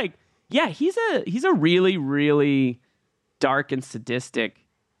feel like, yeah, he's a really, really dark and sadistic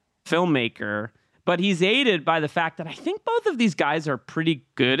filmmaker, but he's aided by the fact that I think both of these guys are pretty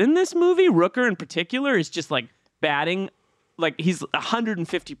good in this movie. Rooker in particular is just like batting, like he's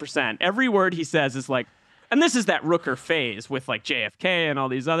 150%. Every word he says is like, and this is that Rooker phase with like JFK and all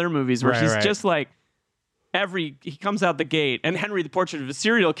these other movies where he's just like he comes out the gate, and Henry, the Portrait of a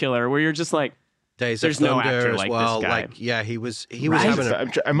Serial Killer, where you're just like, Days there's of no Thunder actor as like well. this guy. Like, yeah, he was having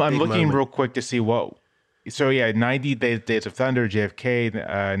I'm looking moment. real quick to see what. So yeah, 90 Days of Thunder,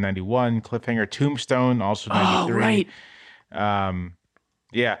 JFK, 91, Cliffhanger, Tombstone, also 93. Oh, right.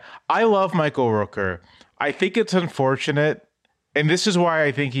 Yeah, I love Michael Rooker. I think it's unfortunate, and this is why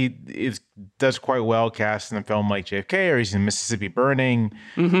I think he does quite well cast in a film like JFK, or he's in Mississippi Burning.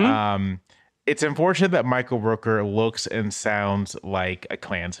 Mm-hmm. It's unfortunate that Michael Rooker looks and sounds like a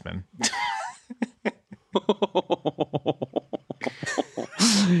Klansman.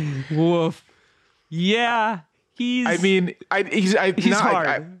 Woof. Yeah, he's hard.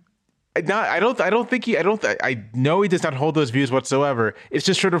 I know he does not hold those views whatsoever. It's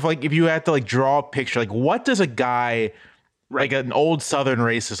just sort of like if you had to like draw a picture, like what does a guy like an old Southern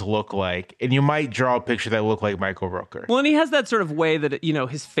racist look like? And you might draw a picture that look like Michael Rooker. Well, and he has that sort of way that,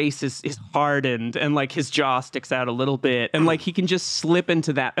 his face is hardened and like his jaw sticks out a little bit. And like he can just slip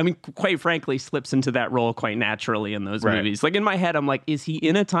into that. I mean, quite frankly, slips into that role quite naturally in those movies. Like in my head, I'm like, is he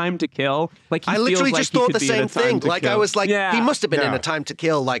in A Time to Kill? Like I literally just thought the same thing. Like I was like, he must have been in A Time to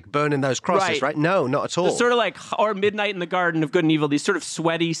Kill, like burning those crosses, right? No, not at all. It's sort of like, or Midnight in the Garden of Good and Evil, these sort of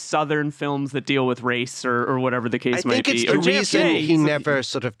sweaty Southern films that deal with race or whatever the case might be. I think it's the reason he never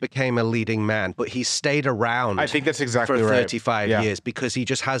sort of became a leading man, but he stayed around. I think that's exactly for right. 35 years because he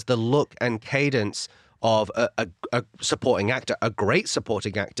just has the look and cadence of a supporting actor, a great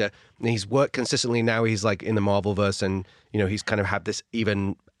supporting actor. And he's worked consistently. Now he's like in the Marvelverse, and he's kind of had this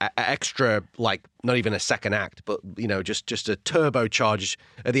even extra, like not even a second act, but just a turbocharge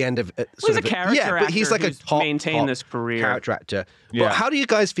at the end of. He's a character actor. But he's like a top this career character actor. Yeah. But how do you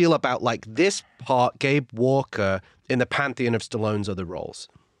guys feel about like this part, Gabe Walker, in the pantheon of Stallone's other roles?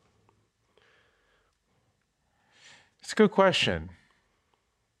 It's a good question.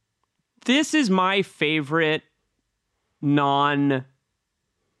 This is my favorite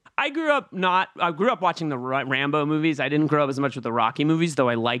I grew up watching the Rambo movies. I didn't grow up as much with the Rocky movies, though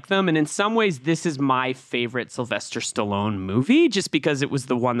I like them. And in some ways, this is my favorite Sylvester Stallone movie, just because it was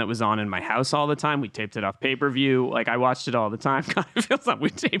the one that was on in my house all the time. We taped it off pay-per-view. Like, I watched it all the time. Kind of feels like we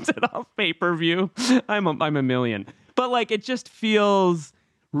taped it off pay-per-view. I'm a million. But, like, it just feels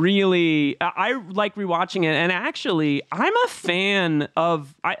really, I like rewatching it. And actually, I'm a fan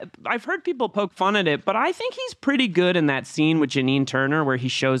of, I've heard people poke fun at it, but I think he's pretty good in that scene with Janine Turner where he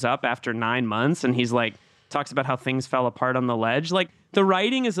shows up after 9 months and he's like, talks about how things fell apart on the ledge. Like, the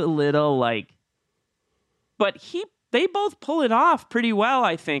writing is a little like, but they both pull it off pretty well,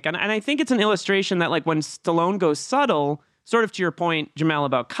 I think. And I think it's an illustration that, like, when Stallone goes subtle, sort of to your point, Jamel,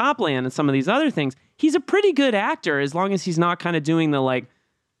 about Copland and some of these other things, he's a pretty good actor as long as he's not kind of doing the, like,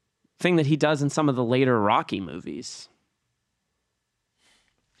 thing that he does in some of the later Rocky movies.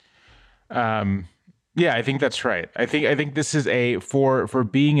 Yeah, I think that's right. I think this is for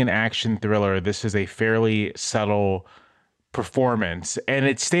being an action thriller, this is a fairly subtle performance, and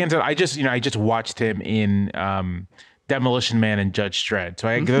it stands out. I just watched him in Demolition Man and Judge Dredd.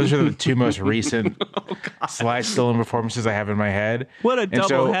 So those are the two most recent Sly Stallone performances I have in my head. What a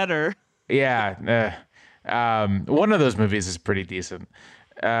double header! Yeah, one of those movies is pretty decent.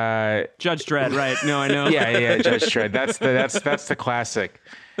 Judge Dredd, right? No, I know. yeah, Judge Dredd. That's the classic.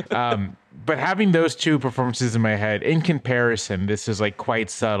 But having those two performances in my head, in comparison, this is like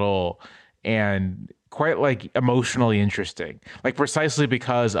quite subtle and quite like emotionally interesting. Like, precisely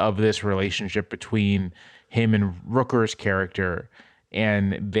because of this relationship between him and Rooker's character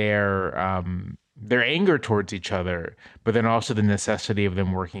and their anger towards each other, but then also the necessity of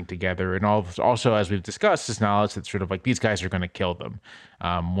them working together, and also, as we've discussed, this knowledge that sort of like these guys are going to kill them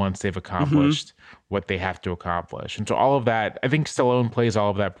once they've accomplished what they have to accomplish. And so all of that, I think Stallone plays all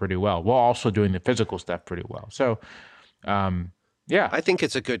of that pretty well, while also doing the physical stuff pretty well. So, yeah. I think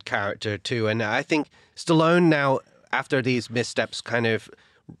it's a good character too. And I think Stallone now, after these missteps, kind of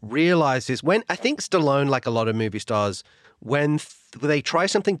realizes I think Stallone, like a lot of movie stars, when they try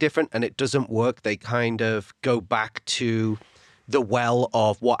something different and it doesn't work, they kind of go back to the well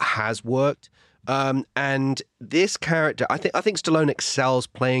of what has worked. And this character, I think Stallone excels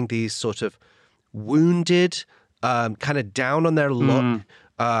playing these sort of wounded, kind of down on their luck,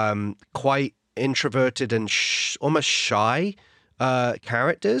 quite introverted and almost shy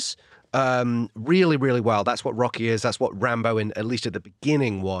characters. Really, really well. That's what Rocky is. That's what Rambo, at least at the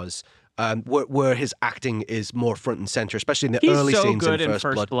beginning, was. Where his acting is more front and center, especially in the early scenes in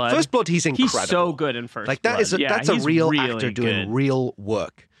First Blood. First Blood, he's incredible. He's so good in First Blood. That's a real actor doing real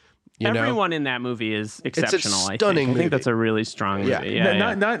work. Everyone in that movie is exceptional. It's a stunning movie. I think that's a really strong movie.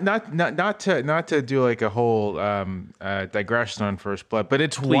 Yeah. Not to do like a whole digression on First Blood, but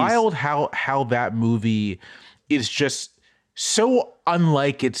it's wild how that movie is just so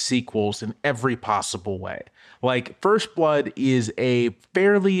unlike its sequels in every possible way. Like, First Blood is a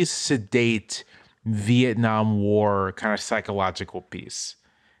fairly sedate Vietnam War kind of psychological piece.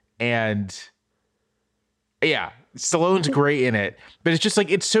 And yeah, Stallone's great in it, but it's just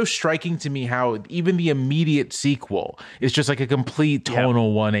like, it's so striking to me how even the immediate sequel is just like a complete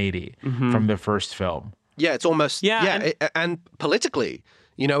tonal 180 from the first film. Yeah, it's almost, and politically,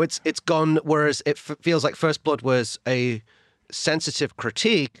 it's gone, whereas it feels like First Blood was a sensitive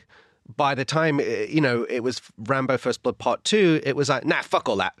critique. By the time, it was Rambo First Blood Part 2, it was like, nah, fuck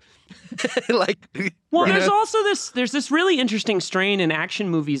all that. There's also there's this really interesting strain in action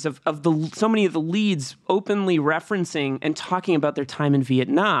movies of so many of the leads openly referencing and talking about their time in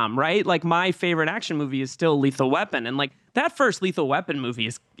Vietnam, right? Like, my favorite action movie is still Lethal Weapon. And like, that first Lethal Weapon movie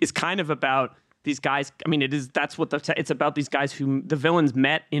is kind of about these guys. I mean, it's about these guys who the villains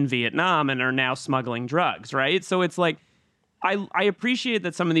met in Vietnam and are now smuggling drugs, right? So it's like, I appreciate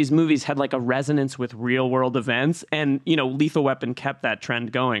that some of these movies had like a resonance with real world events, and Lethal Weapon kept that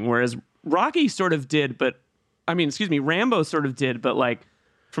trend going, whereas Rocky sort of did, Rambo sort of did, but like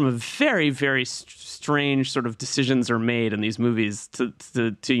from a very, very strange sort of decisions are made in these movies to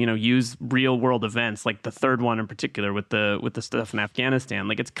use real world events, like the third one in particular with the stuff in Afghanistan.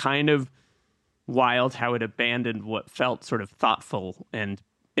 Like, it's kind of wild how it abandoned what felt sort of thoughtful and,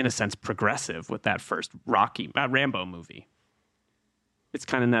 in a sense, progressive with that first Rambo movie. It's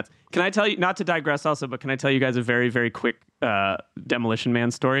kind of nuts. Can I tell you, not to digress also, but can I tell you guys a very, very quick Demolition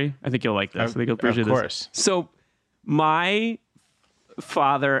Man story? I think you'll like this. I think you'll appreciate this. Of course. So my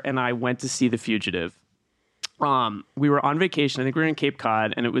father and I went to see The Fugitive. We were on vacation. I think we were in Cape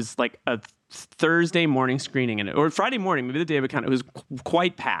Cod, and it was like a Thursday morning screening, or Friday morning, maybe the day of it. It was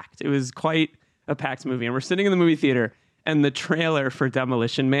quite packed. It was quite a packed movie. And we're sitting in the movie theater, and the trailer for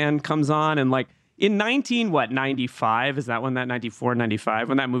Demolition Man comes on, and like, in 95? Is that when that 94, 95,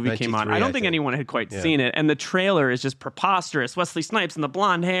 when that movie came on? I don't think anyone had quite seen it. And the trailer is just preposterous. Wesley Snipes and the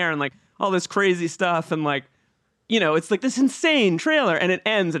blonde hair and like all this crazy stuff. And like, you know, it's like this insane trailer, and it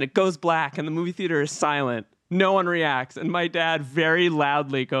ends and it goes black and the movie theater is silent. No one reacts. And my dad very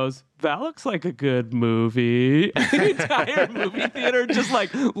loudly goes, "That looks like a good movie." And the entire movie theater just like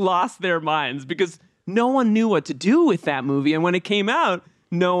lost their minds because no one knew what to do with that movie. And when it came out,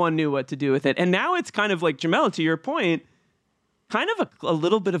 no one knew what to do with it. And now it's kind of like, Jamel, to your point, kind of a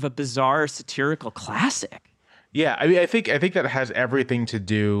little bit of a bizarre satirical classic. Yeah, I mean, I think that has everything to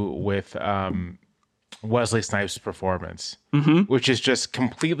do with Wesley Snipes' performance, which is just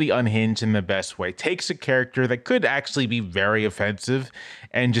completely unhinged in the best way. Takes a character that could actually be very offensive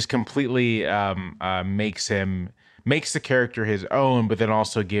and just completely makes the character his own, but then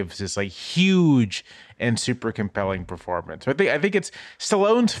also gives this like huge and super compelling performance. So I think it's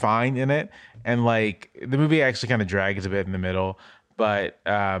Stallone's fine in it, and like the movie actually kind of drags a bit in the middle, but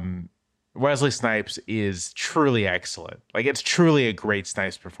Wesley Snipes is truly excellent. Like it's truly a great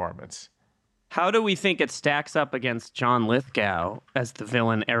Snipes performance. How do we think it stacks up against John Lithgow as the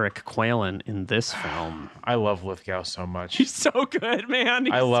villain Eric Quaylen in this film? I love Lithgow so much. He's so good,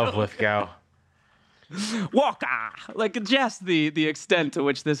 man. I love Lithgow. Walker! Like just the extent to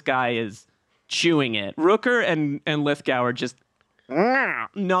which this guy is chewing it. Rooker and Lithgow are just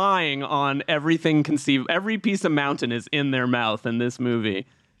gnawing on everything conceivable. Every piece of mountain is in their mouth in this movie.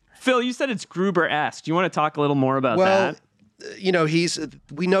 Phil, you said it's Gruber-esque. Do you want to talk a little more about that? You know,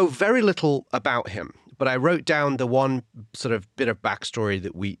 we know very little about him, but I wrote down the one sort of bit of backstory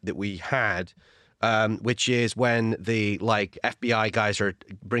that we had, which is when the like FBI guys are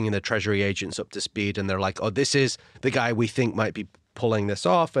bringing the Treasury agents up to speed, and they're like, "Oh, this is the guy we think might be pulling this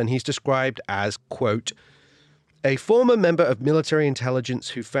off," and he's described as, quote, "a former member of military intelligence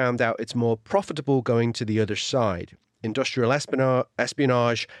who found out it's more profitable going to the other side. Industrial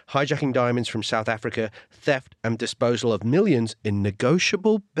espionage, hijacking diamonds from South Africa, theft and disposal of millions in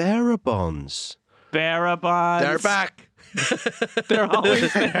negotiable bearer bonds." Bearer bonds. They're back. They're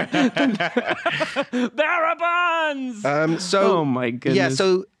always there. Bearer bonds. Oh my goodness. Yeah.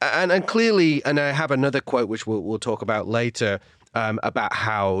 So and clearly, and I have another quote which we'll talk about later. About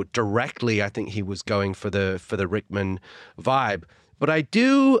how directly I think he was going for the Rickman vibe. But I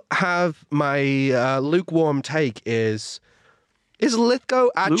do have my lukewarm take is Lithgow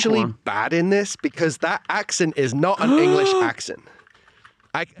actually bad in this? Because that accent is not an English accent.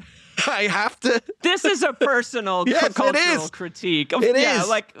 I have to... This is a personal cultural critique. It is.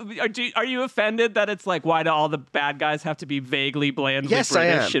 Like, are you offended that it's like, why do all the bad guys have to be vaguely blandly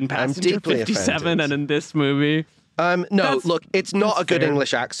British in Passenger 57 and in this movie? No, look, it's not a good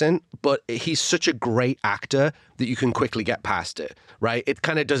English accent, but he's such a great actor that you can quickly get past it, right? It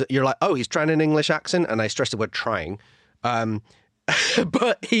kind of does it. You're like, oh, he's trying an English accent, and I stress the word trying.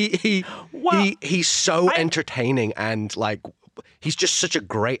 But he's so entertaining, and like he's just such a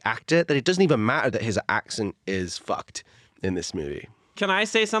great actor that it doesn't even matter that his accent is fucked in this movie. Can I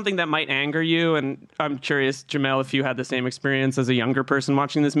say something that might anger you? And I'm curious, Jamel, if you had the same experience as a younger person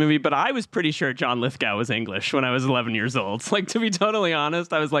watching this movie, but I was pretty sure John Lithgow was English when I was 11 years old. Like, to be totally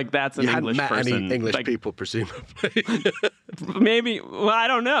honest, I was like, that's an English person. You hadn't met any English like, people, presumably. Maybe, well, I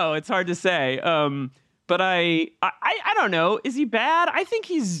don't know. It's hard to say. But I don't know. Is he bad? I think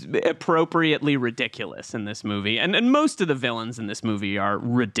he's appropriately ridiculous in this movie. And most of the villains in this movie are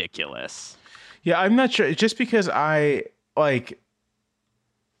ridiculous. Yeah, I'm not sure. Just because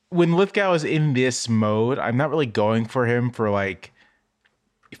when Lithgow is in this mode, I'm not really going for him for like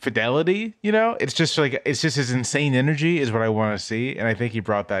fidelity, you know? It's just his insane energy is what I want to see, and I think he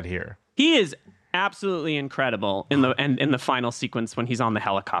brought that here. He is absolutely incredible in the final sequence when he's on the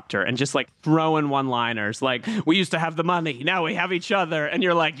helicopter and just like throwing one-liners like, "We used to have the money, now we have each other," and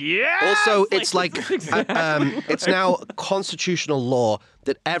you're like, yeah. Also, it's like it's now constitutional law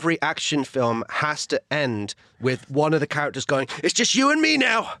that every action film has to end with one of the characters going, "It's just you and me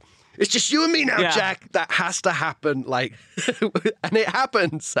now. It's just you and me now, Jack." That has to happen, like, and it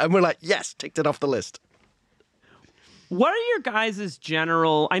happens, and we're like, yes, ticked it off the list. What are your guys'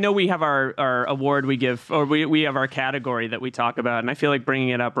 general... I know we have our award we give, or we have our category that we talk about, and I feel like bringing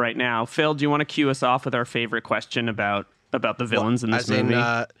it up right now. Phil, do you want to cue us off with our favorite question about the villains in this movie?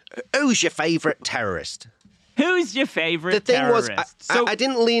 Who's your favorite terrorist? Who's your favorite terrorist? The thing was, I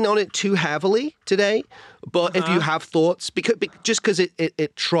didn't lean on it too heavily today, but if you have thoughts, because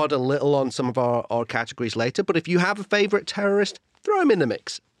it trod a little on some of our categories later, but if you have a favorite terrorist, throw him in the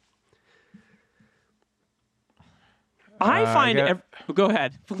mix. I find go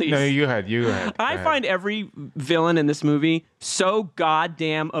ahead, please. No, you go ahead. I find every villain in this movie so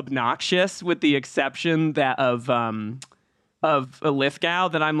goddamn obnoxious, with the exception that of Lithgow,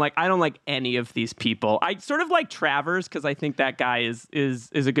 that I'm like, I don't like any of these people. I sort of like Travers because I think that guy is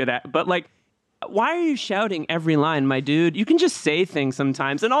a good but like, why are you shouting every line, my dude? You can just say things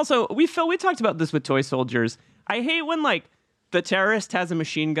sometimes. And also, we talked about this with Toy Soldiers. I hate when like the terrorist has a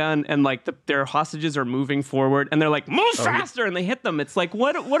machine gun and like their hostages are moving forward and they're like, move faster, and they hit them. It's like,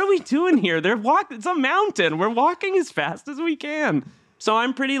 what are we doing here? It's a mountain. We're walking as fast as we can. So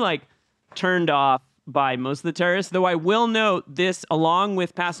I'm pretty like turned off by most of the terrorists, though I will note this, along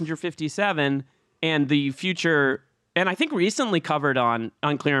with Passenger 57 and the future, and I think recently covered on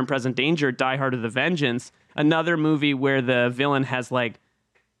Clear and Present Danger, Die Hard of the Vengeance, another movie where the villain has like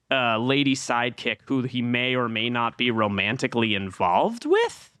a lady sidekick who he may or may not be romantically involved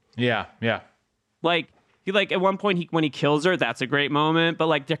with. Yeah. Like he like at one point when he kills her, that's a great moment, but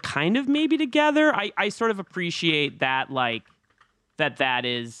like they're kind of maybe together. I sort of appreciate that, like that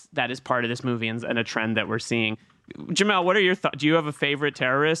is part of this movie and a trend that we're seeing. Jamel, what are your thoughts? Do you have a favorite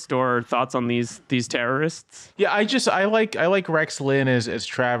terrorist or thoughts on these terrorists? Yeah, I like Rex Linn as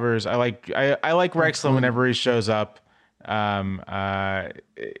Travers. I like Rex Linn whenever he shows up. In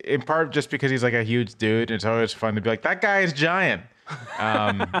part just because he's like a huge dude. It's always fun to be like, that guy is giant.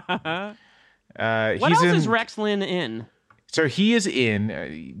 What else is Rex Linn in? So he's in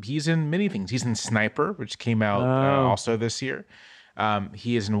many things. He's in Sniper, which came out also this year.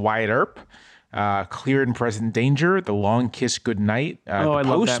 He is in Wyatt Earp, Clear and Present Danger, The Long Kiss Goodnight, The I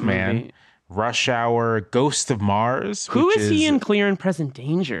love that movie. Rush Hour, Ghost of Mars. Who is he in Clear and Present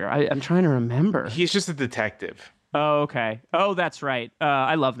Danger? I'm trying to remember. He's just a detective. Oh, okay. Oh, that's right.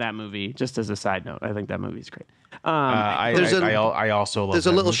 I love that movie. Just as a side note, I think that movie's great. I also love. There's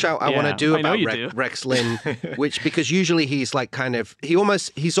a little shout I want to do about Rex Linn, which because usually he's like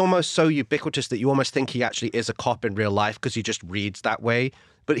he's almost so ubiquitous that you almost think he actually is a cop in real life because he just reads that way.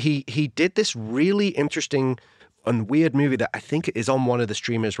 But he did this really interesting and weird movie that I think is on one of the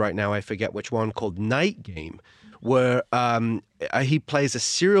streamers right now. I forget which one, called Night Game, where he plays a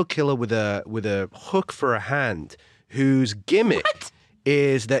serial killer with a hook for a hand, whose gimmick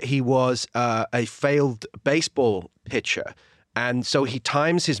is that he was a failed baseball pitcher. And so he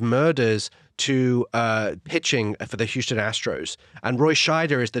times his murders to pitching for the Houston Astros. And Roy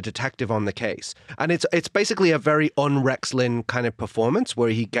Scheider is the detective on the case. And it's basically a very un-Rex Linn kind of performance where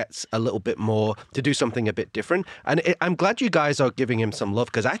he gets a little bit more to do something a bit different. And I'm glad you guys are giving him some love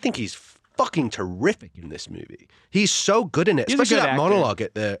because I think he's fucking terrific in this movie. He's so good in it, especially that monologue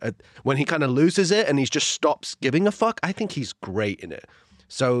when he kind of loses it and he just stops giving a fuck. I think he's great in it.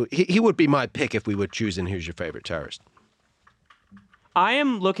 So he would be my pick if we were choosing who's your favorite terrorist. I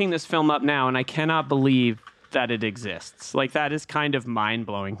am looking this film up now, and I cannot believe that it exists. Like, that is kind of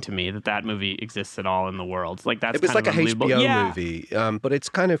mind-blowing to me that movie exists at all in the world. Like, that's it was kind like of a HBO movie, but it's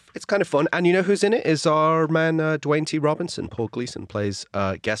kind of fun. And you know who's in it? Is our man Dwayne T. Robinson. Paul Gleason plays,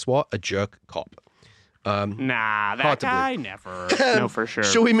 guess what? A jerk cop. Nah, that guy never. No, for sure.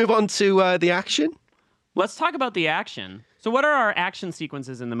 Shall we move on to the action? Let's talk about the action. So what are our action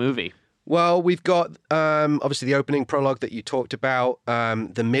sequences in the movie? Well, we've got obviously the opening prologue that you talked about,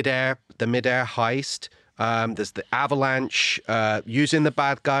 the midair heist. There's the avalanche, using the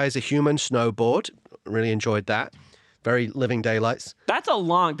bad guy as a human snowboard. Really enjoyed that. Very Living Daylights. They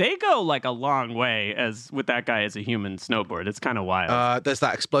go like a long way with that guy as a human snowboard. It's kind of wild. There's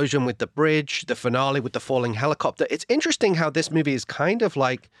that explosion with the bridge, the finale with the falling helicopter. It's interesting how this movie is kind of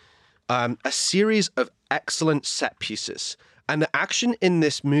like a series of excellent set pieces. And the action in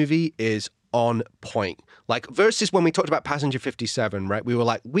this but is on point. Like, versus when we talked about Passenger 57, right? We were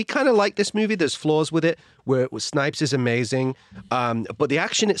like, we kind of like this movie. There's flaws with it, where Snipes is amazing. But the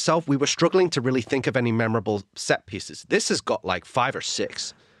action itself, we were struggling to really think of any memorable set pieces. This has got like 5 or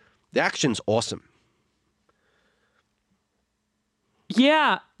 6. The action's awesome.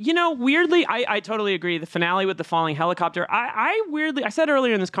 Yeah, weirdly, I totally agree. The finale with the falling helicopter, I said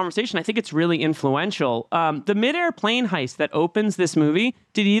earlier in this conversation, I think it's really influential. The midair plane heist that opens this movie,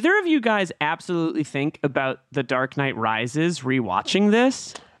 did either of you guys absolutely think about The Dark Knight Rises rewatching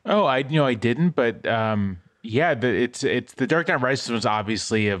this? Oh, I didn't, but yeah, it's The Dark Knight Rises was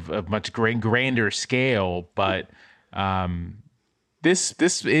obviously of much grander scale, but this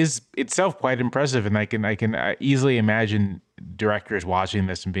is itself quite impressive, and I can easily imagine directors watching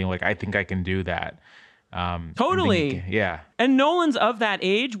this and being like, I think I can do that. Totally. Yeah. And Nolan's of that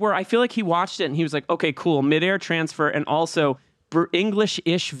age where I feel like he watched it and he was like, okay, cool, midair transfer, and also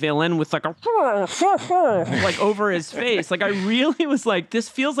English-ish villain with like a like over his face. Like, I really was like, this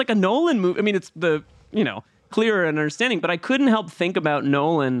feels like a Nolan movie. I mean, it's the clearer and understanding. But I couldn't help think about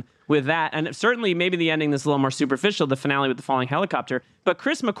Nolan with that. And certainly maybe the ending is a little more superficial, the finale with the falling helicopter. But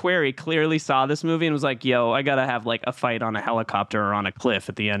Chris McQuarrie clearly saw this movie and was like, yo, I got to have like a fight on a helicopter or on a cliff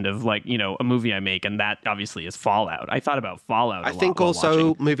at the end of like, you know, a movie I make. And that obviously is Fallout. I thought about Fallout. I think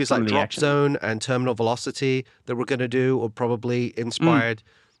also movies like Drop Zone and Terminal Velocity that we're going to do are probably inspired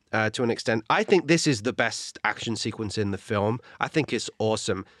to an extent. I think this is the best action sequence in the film. I think it's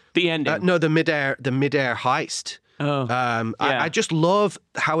awesome. The ending. No, the midair heist. Oh, I just love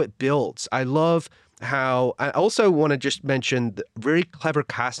how it builds. I love how. I also want to just mention the very clever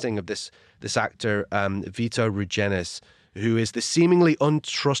casting of this actor, Vito Rugenis, who is the seemingly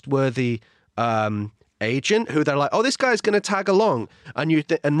untrustworthy agent who they're like, oh, this guy's going to tag along, and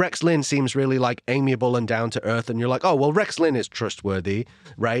and Rex Linn seems really like amiable and down to earth, and you're like, oh, well, Rex Linn is trustworthy,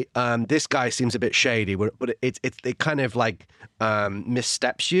 right? This guy seems a bit shady, but it kind of like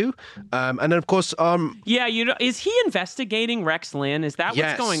missteps you, and then of course, yeah, you know, is he investigating Rex Linn? Is that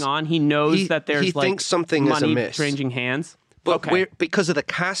yes. what's going on? He knows that there's he like thinks something money is amiss. changing hands, but because of the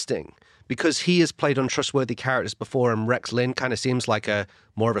casting. Because he has played untrustworthy characters before, and Rex Linn kind of seems like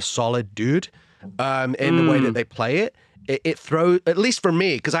more of a solid dude in the way that they play it. It throws, at least for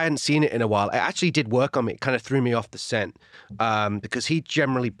me, because I hadn't seen it in a while, it actually did work on me. It kind of threw me off the scent because he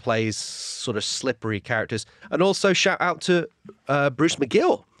generally plays sort of slippery characters. And also shout out to Bruce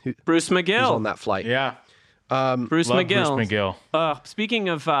McGill. Bruce McGill. Who's on that flight. Yeah. Bruce McGill. Speaking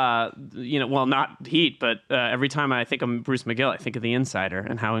of, not Heat, but every time I think of Bruce McGill, I think of The Insider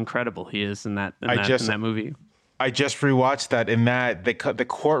and how incredible he is in that movie. I just rewatched that. In that, the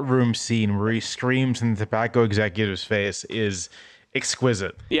courtroom scene where he screams in the tobacco executive's face is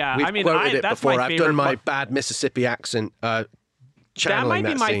exquisite. Yeah, We've quoted it that's before. my I've favorite done my bad Mississippi accent. That might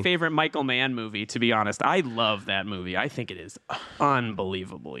be my scene. favorite Michael Mann movie, to be honest. I love that movie. I think it is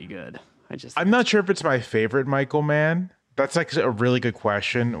unbelievably good. I'm not sure if it's my favorite Michael Mann. That's like a really good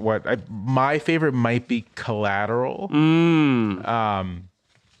question. My favorite might be Collateral.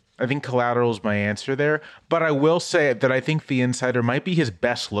 I think Collateral is my answer there. But I will say that I think The Insider might be his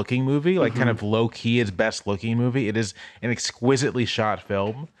best looking movie, like kind of low key his best looking movie. It is an exquisitely shot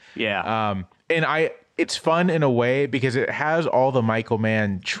film. Yeah. It's fun in a way because it has all the Michael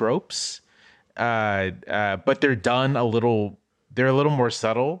Mann tropes, but they're done they're a little more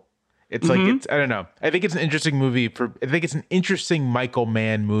subtle. It's like, I don't know. I think it's an interesting movie I think it's an interesting Michael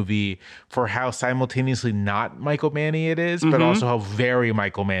Mann movie for how simultaneously not Michael Mann-y it is, but also how very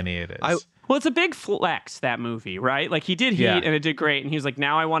Michael Mann-y it is. Well, it's a big flex, that movie, right? Like he did Heat and it did great. And he was like,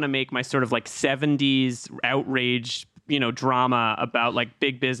 now I want to make my sort of like 70s outrage, drama about like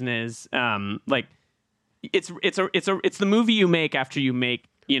big business. Like it's the movie you make after you make,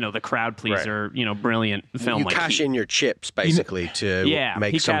 the crowd pleaser, brilliant film. You like cash in your chips basically to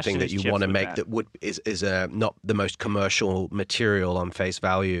make something that you want to make that is not the most commercial material on face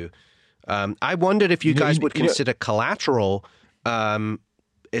value. I wondered if you guys would consider Collateral.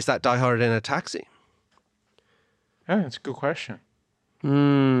 Is that Die Hard in a Taxi? Yeah, that's a good question.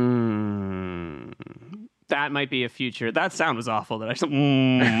 That might be a future. That sound was awful. That I don't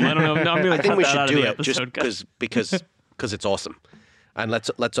know. No, I'm I think we should do it just because it's awesome. And let's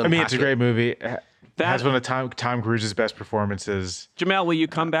unpack it. I mean, it's a great movie. It has one of Tom Cruise's best performances. Jamel, will you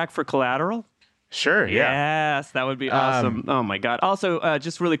come back for Collateral? Sure, yeah. Yes, that would be awesome. Oh, my God. Also,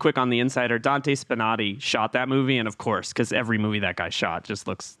 just really quick on The Insider, Dante Spinotti shot that movie. And, of course, because every movie that guy shot just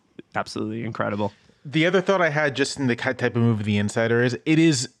looks absolutely incredible. The other thought I had just in the type of movie The Insider is, it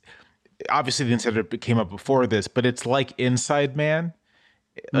is, obviously The Insider came up before this, but it's like Inside Man,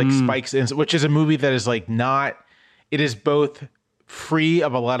 like Spike's, which is a movie that is like not, it is both free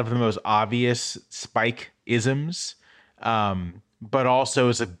of a lot of the most obvious Spike isms, but also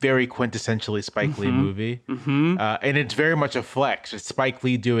is a very quintessentially Spike Lee movie. And it's very much a flex. It's Spike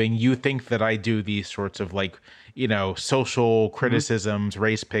Lee doing, you think that I do these sorts of like, social criticisms,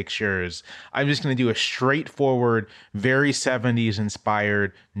 race pictures. I'm just going to do a straightforward, very 70s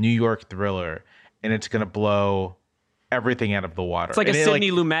inspired New York thriller. And it's going to blow everything out of the water. It's like a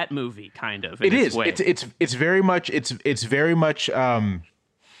Sidney Lumet movie, kind of. It is. It's very much. It's very much like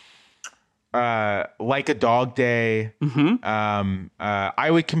a Dog Day. I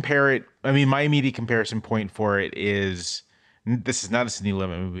would compare it. I mean, my immediate comparison point for it is, this is not a Sidney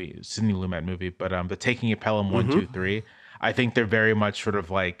Lumet movie, but the Taking of Pelham 1, 2, 3. I think they're very much sort of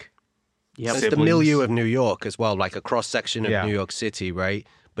like. Yeah, it's the milieu of New York as well, like a cross section of New York City, right?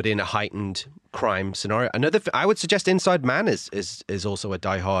 But in a heightened crime scenario. I would suggest Inside Man is also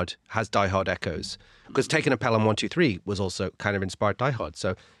has Die Hard echoes. Because Taking a Pelham 1, 2, 3 was also kind of inspired Die Hard.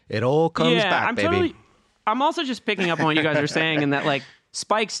 So it all comes back, baby. I'm also just picking up on what you guys are saying, in that like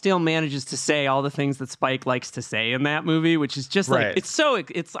Spike still manages to say all the things that Spike likes to say in that movie, which is just like,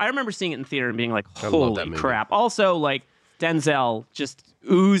 I remember seeing it in theater and being like, holy crap. Also, like, Denzel just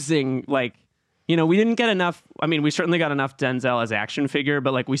oozing, like, you know, we didn't get enough. I mean, we certainly got enough Denzel as action figure,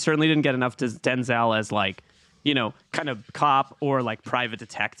 but like, we certainly didn't get enough Denzel as like, you know, kind of cop or like private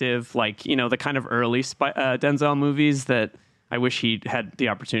detective, like, you know, the kind of early Denzel movies that I wish he had the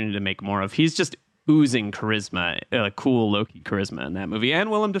opportunity to make more of. He's just oozing charisma, cool Loki charisma in that movie, and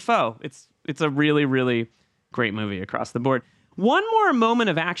Willem Dafoe. It's a really, really great movie across the board. One more moment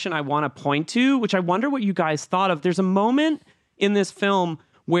of action I want to point to, which I wonder what you guys thought of. There's a moment in this film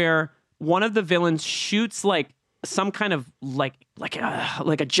where one of the villains shoots like some kind of like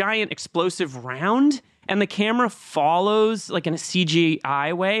a giant explosive round, and the camera follows like in a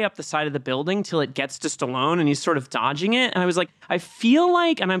CGI way up the side of the building till it gets to Stallone and he's sort of dodging it. And I was like, I feel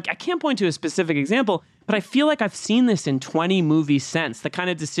like, and I can't point to a specific example, but I feel like I've seen this in 20 movies since. The kind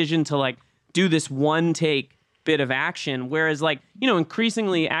of decision to like do this one take bit of action, whereas like, you know,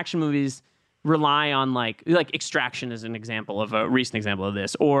 increasingly action movies rely on like Extraction is an example of a recent example of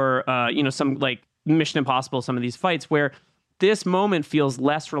this, or you know, some like Mission Impossible, some of these fights where this moment feels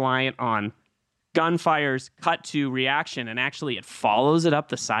less reliant on gunfires, cut to reaction, and actually it follows it up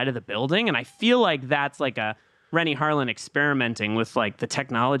the side of the building. And I feel like that's like a Renny Harlin experimenting with like the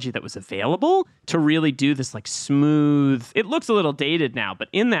technology that was available to really do this like smooth. It looks a little dated now, but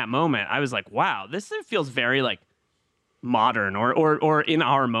in that moment, I was like, wow, this feels very like modern, or in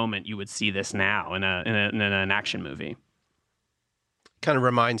our moment, you would see this now in an action movie. Kind of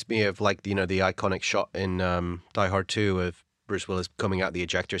reminds me of like, you know, the iconic shot in Die Hard 2 of Bruce Willis coming out the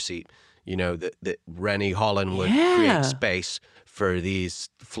ejector seat. You know, that Renny Harlin would create space for these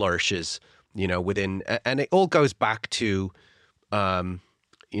flourishes, you know, within, and it all goes back to, you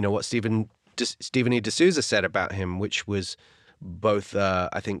know, what Stephen E. D'Souza said about him, which was both,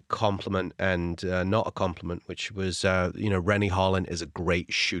 I think, compliment and not a compliment, which was, you know, Renny Harlin is a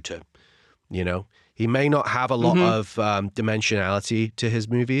great shooter. You know, he may not have a lot of dimensionality to his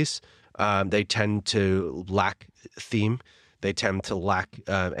movies. They tend to lack theme. They tend to lack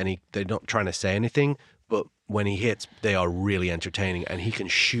they're not trying to say anything, but when he hits, they are really entertaining, and he can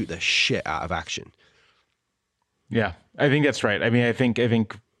shoot the shit out of action. Yeah, I think that's right. I mean, I think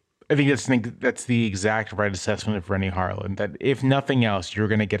that's the exact right assessment of Renny Harlin, that if nothing else, you're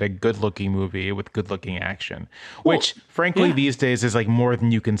going to get a good-looking movie with good-looking action, which, frankly, these days is like more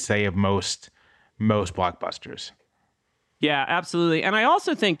than you can say of most blockbusters. Yeah, absolutely. And I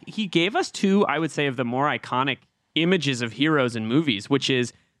also think he gave us two, I would say, of the more iconic images of heroes in movies, which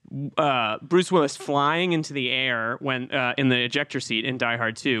is Bruce Willis flying into the air when in the ejector seat in Die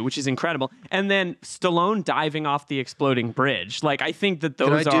Hard 2, which is incredible, and then Stallone diving off the exploding bridge. Like, I think that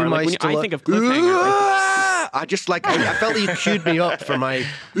those are like, when I think of Cliffhanger. I just like I felt that you queued me up for my.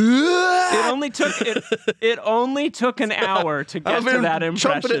 It only took an hour to get to that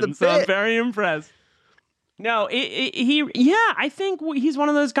impression, so I'm very impressed. No, I think he's one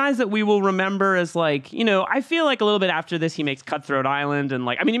of those guys that we will remember as like, you know, I feel like a little bit after this, he makes Cutthroat Island, and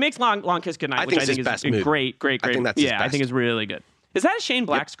like, I mean, he makes Long Kiss Goodnight, which I think is great. I think that's his best. I think is really good. Is that a Shane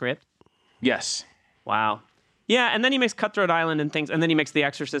Black script? Yes. Wow. Yeah, and then he makes Cutthroat Island and things, and then he makes the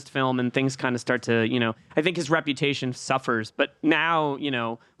Exorcist film, and things kind of start to, you know, I think his reputation suffers. But now, you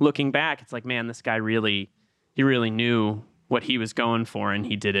know, looking back, it's like, man, this guy really knew what he was going for, and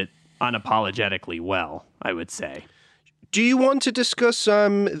he did it unapologetically well, I would say. Do you want to discuss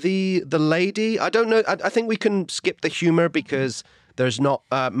the lady? I don't know. I think we can skip the humor because there's not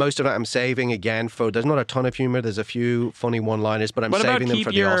most of it. I'm saving again for. There's not a ton of humor. There's a few funny one-liners, but I'm saving them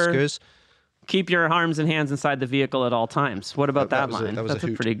for the Oscars. Keep your arms and hands inside the vehicle at all times. What about that line? That's a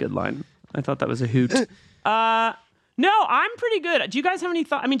pretty good line. I thought that was a hoot. No, I'm pretty good. Do you guys have any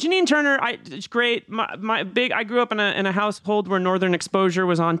thoughts? I mean, Janine Turner, it's great. I grew up in a household where Northern Exposure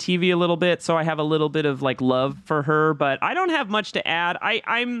was on TV a little bit, so I have a little bit of like love for her, but I don't have much to add.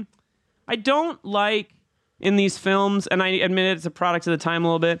 I don't like in these films, and I admit it's a product of the time a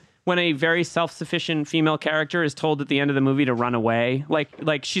little bit, when a very self-sufficient female character is told at the end of the movie to run away.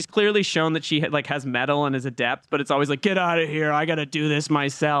 Like she's clearly shown that she like has mettle and is adept, but it's always like, get out of here, I gotta do this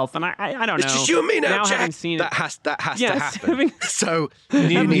myself. And I don't know. It's just you and me now, Jack. Having seen that has to happen. So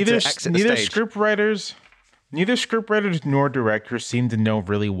you need to exit the stage. Neither scriptwriters nor directors seem to know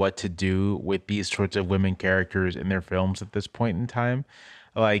really what to do with these sorts of women characters in their films at this point in time.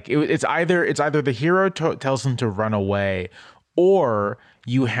 Like it's either the hero tells them to run away, or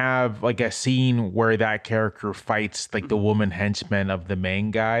you have like a scene where that character fights like the woman henchman of the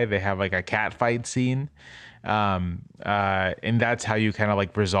main guy. They have like a cat fight scene. And that's how you kind of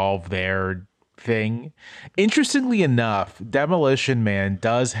like resolve their thing. Interestingly enough, Demolition Man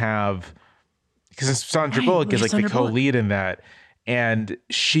does have, because Sandra Bullock is like the co-lead in that, and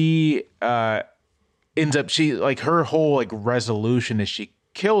she ends up, her whole like resolution is she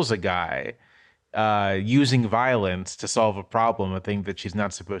kills a guy using violence to solve a problem, a thing that she's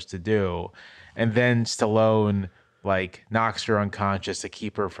not supposed to do, and then Stallone like knocks her unconscious to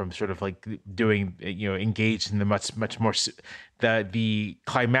keep her from sort of like doing, engaged in the much more the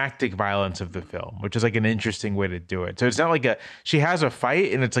climactic violence of the film, which is like an interesting way to do it. So it's not like she has a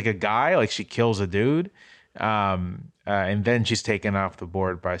fight and it's like a guy, like she kills a dude, and then she's taken off the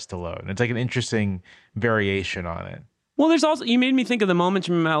board by Stallone. It's like an interesting variation on it. Well, there's also, you made me think of the moment,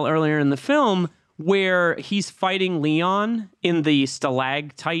 Jamel, earlier in the film where he's fighting Leon in the I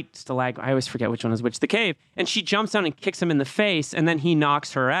always forget which one is which, the cave, and she jumps down and kicks him in the face, and then he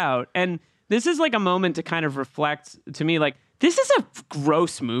knocks her out. And this is like a moment to kind of reflect, to me, like, this is a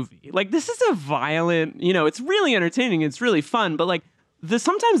gross movie. Like, this is a violent, it's really entertaining, it's really fun, but like,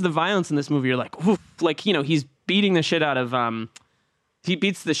 sometimes the violence in this movie, you're like, oof, like, he's beating the shit out of,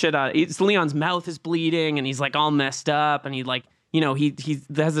 Leon's mouth is bleeding, and he's like all messed up, and he like, he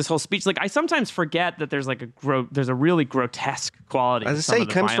has this whole speech. Like, I sometimes forget that there's like there's a really grotesque quality. As I say, it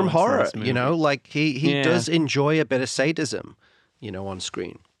comes from horror, like he does enjoy a bit of sadism, on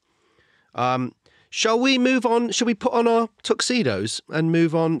screen. Shall we move on? Shall we put on our tuxedos and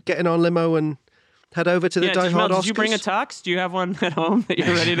move on, get in our limo and head over to the Die Hard Oscars? Did you bring a tux? Do you have one at home that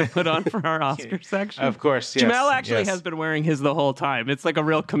you're ready to put on for our Oscar section? Of course, yes. Jamel actually has been wearing his the whole time. It's like a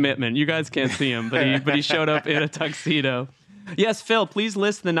real commitment. You guys can't see him, but he showed up in a tuxedo. Yes, Phil, please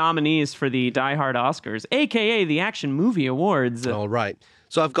list the nominees for the Die Hard Oscars, a.k.a. the Action Movie Awards. All right.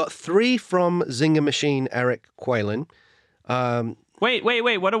 So I've got 3 from Zinger Machine, Eric Quaylen. Wait.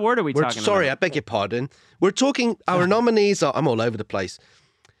 What award are we talking about? Sorry, I beg your pardon. We're talking, our nominees are, I'm all over the place.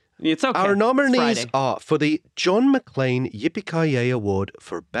 It's okay. Our nominees are for the John McClane Yippee-Ki-Yay Award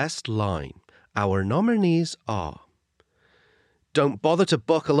for Best Line. Our nominees are, "Don't bother to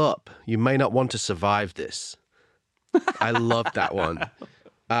buckle up. You may not want to survive this." I love that one.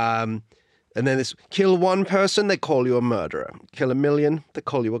 And then this, "Kill one person, they call you a murderer. Kill a million, they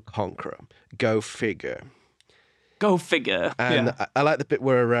call you a conqueror. Go figure." Go figure. And I like the bit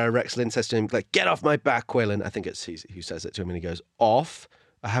where Rex Lynn says to him, like, "Get off my back, Quaylen." I think it's he who says it to him, and he goes, "Off?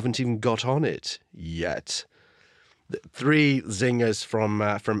 I haven't even got on it yet." 3 zingers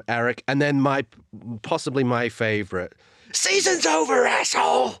from Eric, and then possibly my favorite, "Season's over,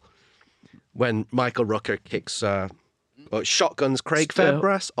 asshole!" when Michael Rooker kicks shotguns Craig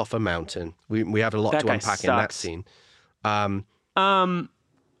Fairbrass off a mountain. We have a lot to unpack in that scene. Jamel,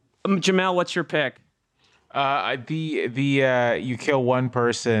 what's your pick? The "you kill one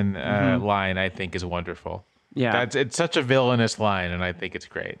person" line, I think, is wonderful. Yeah, it's such a villainous line, and I think it's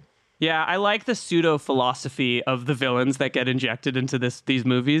great. Yeah, I like the pseudo philosophy of the villains that get injected into these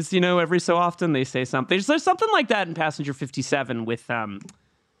movies. Every so often they say something. There's something like that in Passenger 57 with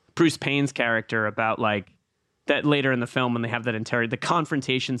Bruce Payne's character about like that later in the film when they have the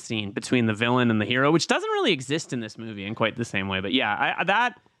confrontation scene between the villain and the hero, which doesn't really exist in this movie in quite the same way. But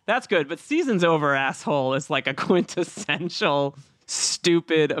yeah, that's good. But "Season's over, asshole" is like a quintessential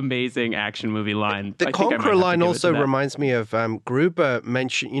stupid, amazing action movie line. The Conqueror line also reminds me of Gruber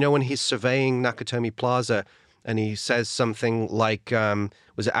mentioned, when he's surveying Nakatomi Plaza and he says something like,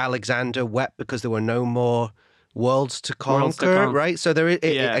 was it Alexander wept because there were no more worlds to conquer, right? So there,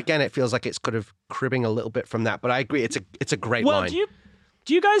 again, it feels like it's kind of cribbing a little bit from that, but I agree, it's a great line.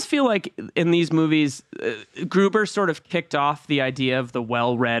 Do you guys feel like in these movies, Gruber sort of kicked off the idea of the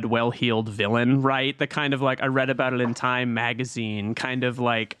well-read, well-heeled villain, right? The kind of like, I read about it in Time magazine, kind of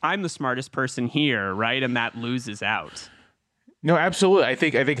like, I'm the smartest person here, right? And that loses out. No, absolutely. I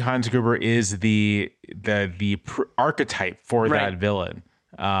think Hans Gruber is the archetype for that villain.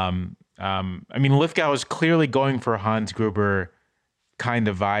 I mean, Lithgow is clearly going for a Hans Gruber kind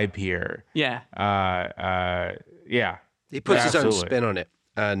of vibe here. Yeah. Yeah. He puts his own spin on it.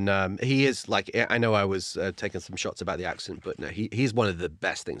 And he is like, I know I was taking some shots about the accent, but no, he's one of the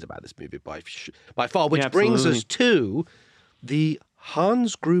best things about this movie by far, which brings us to the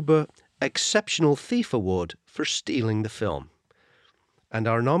Hans Gruber Exceptional Thief Award for stealing the film. And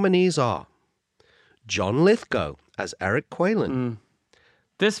our nominees are John Lithgow as Eric Quaylen.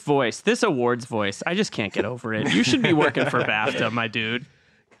 This voice, this award's voice, I just can't get over it. You should be working for BAFTA, my dude.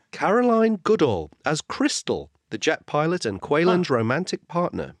 Caroline Goodall as Crystal, the jet pilot and Quaylen's romantic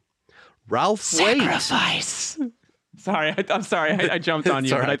partner. Ralph Waite. Sacrifice. I'm sorry. I jumped on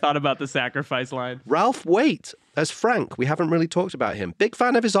you, but I thought about the sacrifice line. Ralph Waite as Frank. We haven't really talked about him. Big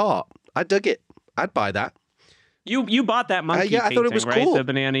fan of his art. I dug it. I'd buy that. You bought that monkey yeah, I thought it painting, was right? cool. The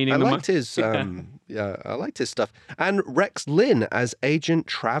banana eating I the liked monkey. his I liked his stuff. And Rex Lynn as Agent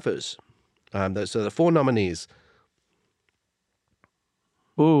Travers. So the 4 nominees.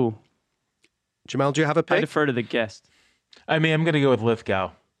 Ooh, Jamal, do you have a I pick? defer to the guest. I mean, I'm going to go with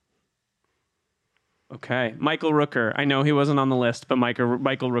Lithgow. Okay, Michael Rooker. I know he wasn't on the list, but Michael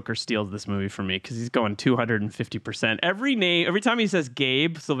Rooker steals this movie for me because he's going 250%. Every time he says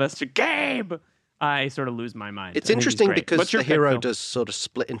Gabe, Sylvester, Gabe, I sort of lose my mind. It's I think he's interesting great. because What's your the hero pick, Phil? does sort of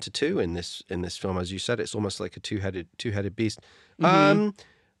split into 2 in this film, as you said. It's almost like a two-headed beast.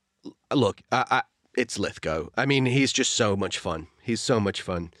 Look, it's Lithgow. I mean, he's just so much fun. He's so much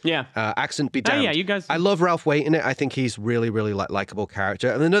fun. Yeah. Accent be damned. yeah, you guys- I love Ralph Waite in it. I think he's really, really likable character.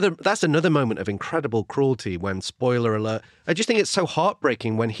 And that's another moment of incredible cruelty when, spoiler alert, I just think it's so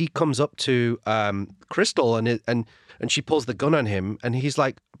heartbreaking when he comes up to Crystal and she pulls the gun on him and he's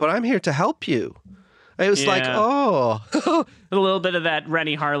like, "But I'm here to help you." It was like, Yeah. oh. A little bit of that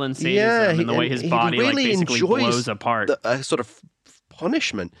Rennie Harlan sadism Yeah, and the way his he body really basically enjoys blows apart. the sort of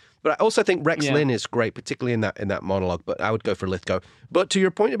punishment. But I also think Rex Yeah. Lynn is great, particularly in that monologue. But I would go for Lithgow. But to your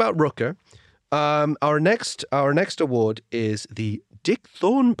point about Rooker, our next award is the Dick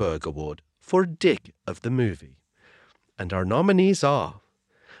Thornburg Award for Dick of the Movie, and our nominees are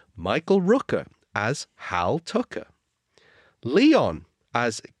Michael Rooker as Hal Tucker, Leon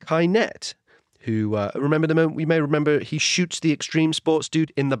as Kynette, who remember the moment we may remember he shoots the extreme sports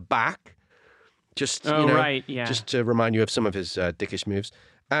dude in the back. Just right, yeah. just to remind you of some of his dickish moves.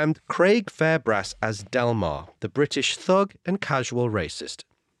 And Craig Fairbrass as Delmar, the British thug and casual racist.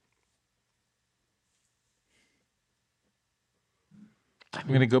 I'm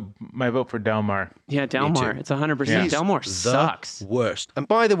going to go my vote for Delmar. Yeah, Delmar. too. It's 100%. He's Delmar the sucks. worst. And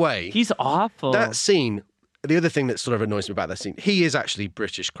by the way, He's awful. that scene, the other thing that sort of annoys me about that scene, he is actually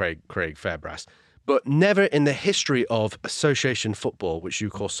British Craig Fairbrass. But never in the history of association football, which you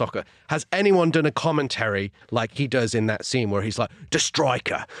call soccer, has anyone done a commentary like he does in that scene where he's like, the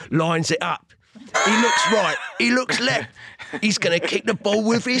striker lines it up. He looks right. He looks left. He's going to kick the ball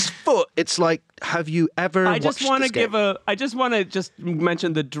with his foot. It's like, have you ever I just want watched to this game? I just want to just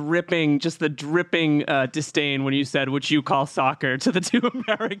mention the dripping disdain when you said which you call soccer to the 2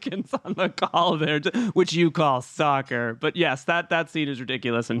 Americans on the call there, which you call soccer. But yes, that scene is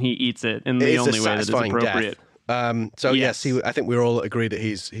ridiculous, and he eats it in the It's a only way that is satisfying appropriate. death. So yes, I think we all agree that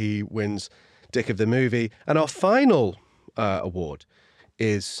he wins Dick of the Movie. And our final award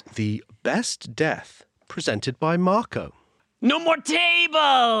is the Best Death, presented by Marco. No more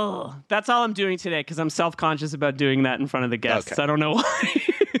table! That's all I'm doing today because I'm self-conscious about doing that in front of the guests. Okay. I don't know why.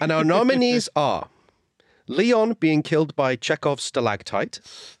 And our nominees are Leon being killed by Chekhov's stalactite,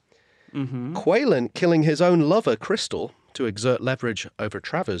 Quaylen killing his own lover, Crystal, to exert leverage over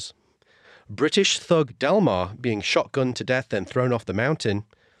Travers, British thug Delmar being shotgunned to death and thrown off the mountain,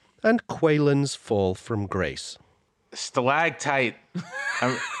 and Quaylen's fall from grace. Stalactite.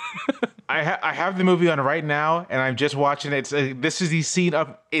 I have the movie on right now, and I'm just watching it. This is the scene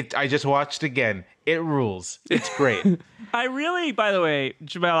of it. I just watched again. It rules. It's great. I really, by the way,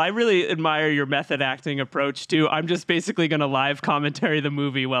 Jamal, I really admire your method acting approach too. I'm just basically going to live commentary the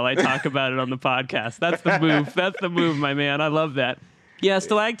movie while I talk about it on the podcast. That's the move. That's the move, my man. I love that. Yeah,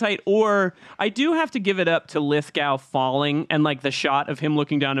 stalactite, or I do have to give it up to Lithgow falling and like the shot of him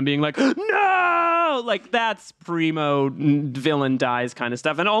looking down and being like, no, like that's primo villain dies kind of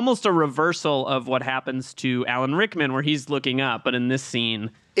stuff. And almost a reversal of what happens to Alan Rickman where he's looking up, but in this scene,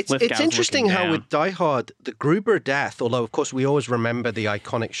 It's Lithgow's interesting looking how down. with Die Hard, the Gruber death, although of course we always remember the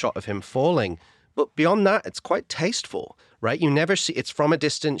iconic shot of him falling, but beyond that, it's quite tasteful, right? You never see, it's from a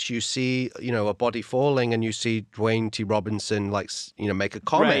distance, you see, a body falling and you see Dwayne T. Robinson, make a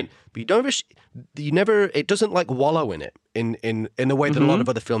comment, Right. but you never, it doesn't like wallow in it in the way that a lot of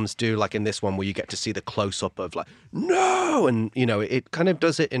other films do, like in this one where you get to see the close up of like, no, and it kind of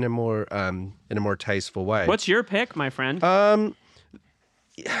does it in a more tasteful way. What's your pick, my friend?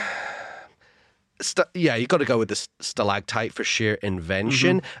 You got to go with the stalactite for sheer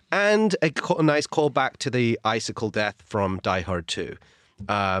invention and a nice callback to the icicle death from Die Hard 2.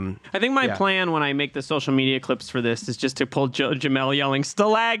 I think my plan when I make the social media clips for this is just to pull Jamel yelling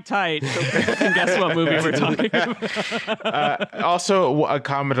stalactite so people can guess what movie we're talking about. Also, a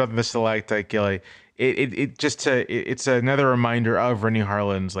comment on the stalactite, Gilly. It's another reminder of Rennie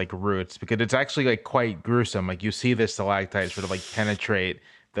Harlan's like roots, because it's actually like quite gruesome. Like you see this stalactite sort of like penetrate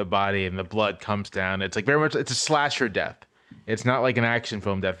the body and the blood comes down. It's like very much, it's a slasher death. It's not like an action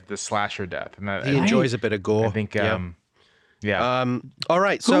film death. It's a slasher death. And that, He enjoys a bit of gore. I think, yeah. All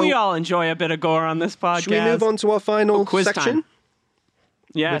right, so We all enjoy a bit of gore on this podcast. should we move on to our final quiz section? time.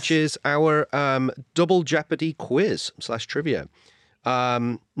 Yes. which is our double Jeopardy quiz / trivia.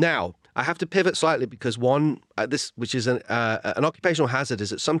 Now, I have to pivot slightly because which is an occupational hazard, is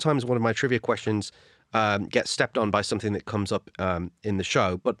that sometimes one of my trivia questions gets stepped on by something that comes up in the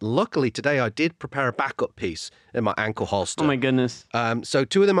show. But luckily today I did prepare a backup piece in my ankle holster. Oh my goodness. So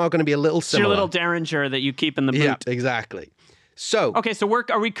two of them are going to be a little It's similar. your little Derringer that you keep in the boot. Yeah, exactly. So Okay, so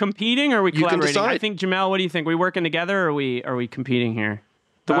are we competing or are we You can collaborating? I decide. think, Jamel, what do you think? Are we working together or are we competing here?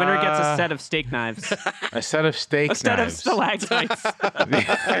 The winner gets a set of steak knives. A set of steak A set of knives. stalactites.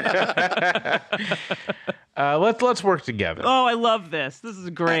 Let's work together. Oh, I love this. This is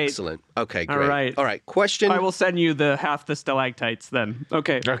great. excellent. Okay, All great. right. All right. Question. I will send you half the stalactites then.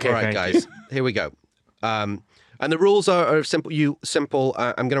 Okay. Okay, All right, thank guys. you. Here we go. And the rules are simple. Simple.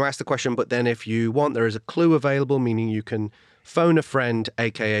 I'm going to ask the question, but then if you want, there is a clue available, meaning you can phone a friend,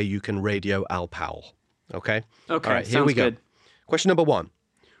 aka you can radio Al Powell. Okay. Okay, All right. Here sounds we go. good. Question number 1.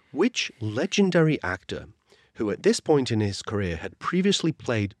 Which legendary actor, who at this point in his career had previously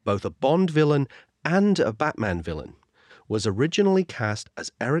played both a Bond villain and a Batman villain, was originally cast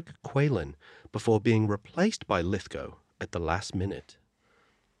as Eric Quaylen before being replaced by Lithgow at the last minute?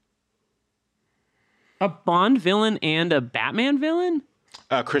 A Bond villain and a Batman villain?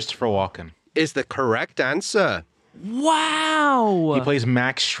 Christopher Walken. Is the correct answer. Wow. He plays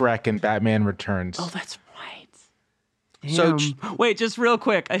Max Schreck in Batman Returns. Oh, that's right. So, Damn. Wait, just real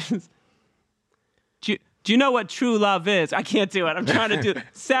quick. Do you know what true love is? I can't do it. I'm trying to do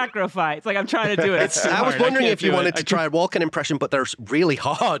sacrifice. Like I'm trying to do it. It's too I was hard. wondering can't if you do it. wanted to try a Walken impression, but they're really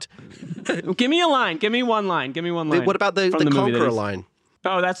hard. Give me a line. Give me one line. Give me one line. What about the from movie, that Conqueror is. line?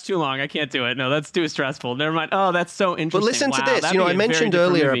 Oh, that's too long. I can't do it. No, that's too stressful. Never mind. Oh, that's so interesting. But listen to Wow, this. that'd You know, be I a very mentioned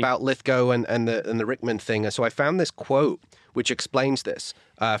different earlier movie. about Lithgow and the Rickman thing. So I found this quote which explains this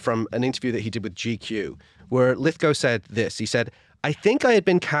from an interview that he did with GQ, where Lithgow said this. He said, "I think I had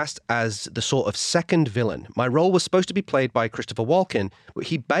been cast as the sort of second villain. My role was supposed to be played by Christopher Walken, but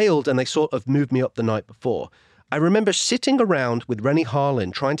he bailed and they sort of moved me up the night before. I remember sitting around with Rennie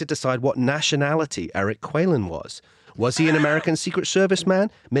Harlin trying to decide what nationality Eric Quaylen was. Was he an American Secret Service man?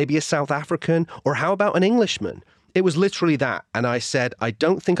 Maybe a South African? Or how about an Englishman? It was literally that. And I said, I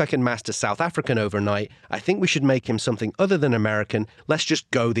don't think I can master South African overnight. I think we should make him something other than American. Let's just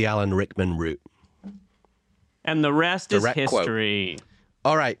go the Alan Rickman route." And the rest is Direct quote. history.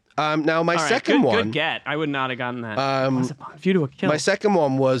 All right. Now, my All right, second good, one. Good get. I would not have gotten that. Once upon a View to a Kill. My second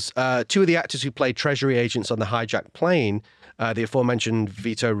one was two of the actors who played Treasury agents on the hijacked plane, the aforementioned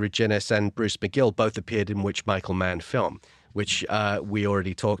Vito Reginis and Bruce McGill, both appeared in Which Michael Mann film, which we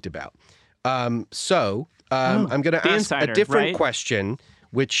already talked about. I'm going to ask Insider, a different right? question,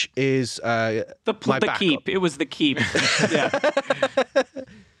 which is my the backup. keep. It was the keep. Yeah.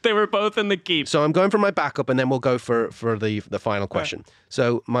 They were both in the keep. So I'm going for my backup, and then we'll go for the final question.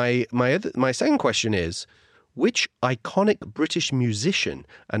 So my second question is, which iconic British musician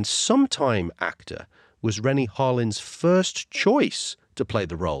and sometime actor was Rennie Harlin's first choice to play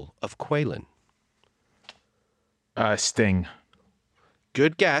the role of Quaylen? Sting.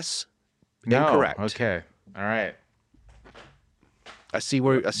 Good guess. No. Incorrect. Okay. All right. I see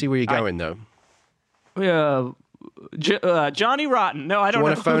where you're going though. Johnny Rotten. No, I don't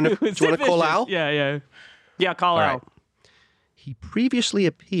wanna know. phone who do you wanna call Al? Yeah, call All Al. right. He previously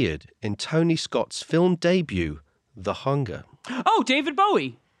appeared in Tony Scott's film debut, The Hunger. Oh, David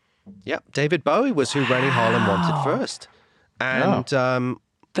Bowie. Yep, David Bowie was who Rennie Harlin wanted first. And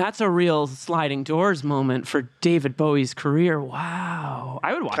That's a real sliding doors moment for David Bowie's career. Wow.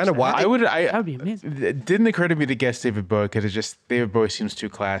 I would watch Kinda that. wild. That would be amazing. It didn't occur to me to guess David Bowie because it's just David Bowie seems too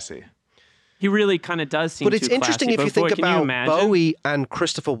classy. He really kind of does seem But it's too interesting classy, if you but boy, think can you about imagine? Bowie and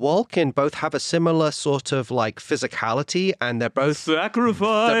Christopher Walken both have a similar sort of like physicality, and they're both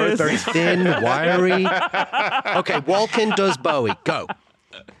Sacrifice. very thin, wiry. Okay, Walken does Bowie. Go.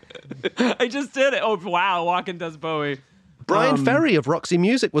 I just did it. Oh, wow. Walken does Bowie. Brian Ferry of Roxy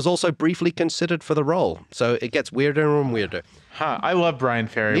Music was also briefly considered for the role, so it gets weirder and weirder. Huh. I love Brian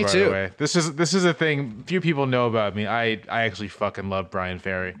Ferry, Me by too. the way. This is a thing few people know about me. I actually fucking love Brian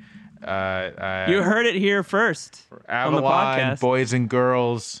Ferry. You heard it here first on the Avalon, podcast. Boys and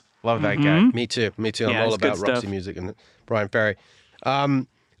Girls. Love that guy. Me too. I'm Yeah, all it's good about Roxy stuff. Music and Brian Ferry.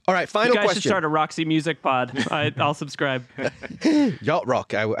 All right, final You guys should question. start a Roxy Music pod. I'll subscribe. Yacht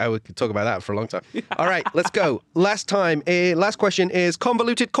Rock. I would talk about that for a long time. All right, let's go. Last question is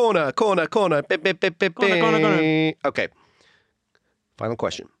convoluted corner. Corner. Okay. Final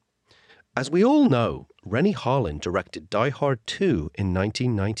question. As we all know, Rennie Harlin directed Die Hard 2 in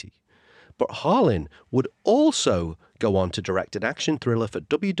 1990. But Harlin would also go on to direct an action thriller for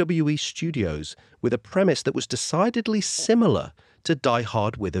WWE Studios with a premise that was decidedly similar to Die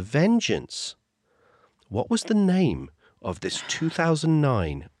Hard with a Vengeance. What was the name of this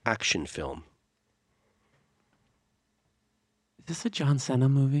 2009 action film? Is this a John Cena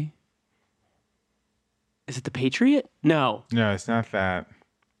movie? Is it The Patriot? No. No, it's not that.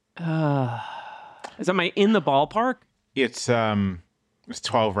 Is that in the ballpark? It's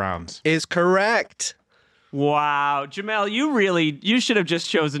 12 rounds. Is correct. Wow, Jamel, you should have just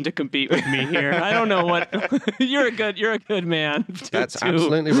chosen to compete with me here. I don't know what you're a good man. That's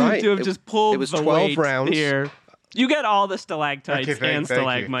absolutely right. To have just pulled it was the 12 weight rounds here. You get all the stalactites and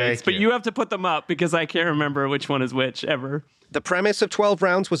stalagmites, but you have to put them up because I can't remember which one is which ever. The premise of 12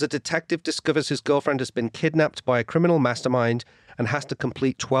 Rounds was a detective discovers his girlfriend has been kidnapped by a criminal mastermind and has to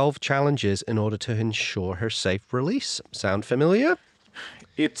complete 12 challenges in order to ensure her safe release. Sound familiar?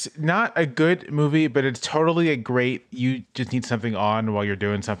 It's not a good movie, but it's totally a great, you just need something on while you're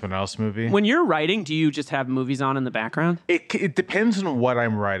doing something else movie. When you're writing, do you just have movies on in the background? It depends on what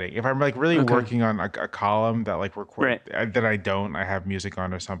I'm writing. If I'm like really working on a column that like record that I have music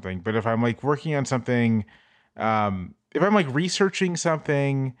on or something. But if I'm like working on something, if I'm like researching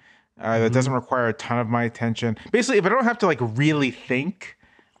something that doesn't require a ton of my attention, basically if I don't have to like really think,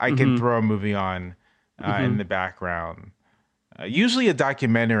 I can throw a movie on in the background. Usually a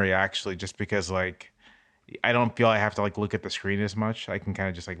documentary, actually, just because like I don't feel I have to like look at the screen as much. I can kind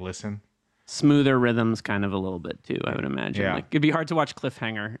of just like listen. Smoother rhythms, kind of a little bit too. I would imagine. Yeah. Like it'd be hard to watch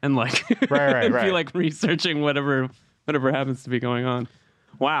Cliffhanger and like right. be like researching whatever happens to be going on.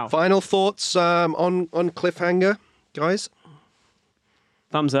 Wow. Final thoughts on Cliffhanger, guys?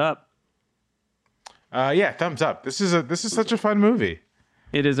 Thumbs up. Yeah, thumbs up. This is such a fun movie.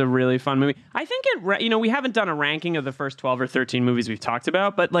 It is a really fun movie. I think we haven't done a ranking of the first 12 or 13 movies we've talked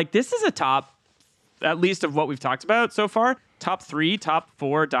about, but like this is a top, at least of what we've talked about so far, top 3, top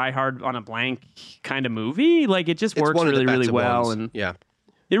 4 Die Hard on a blank kind of movie. Like it just works really, really well. Ones. And yeah,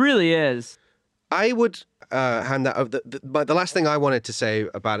 it really is. I would hand that over. But the last thing I wanted to say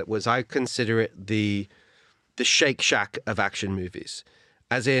about it was I consider it the Shake Shack of action movies,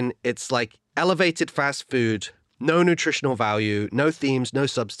 as in it's like elevated fast food. No nutritional value, no themes, no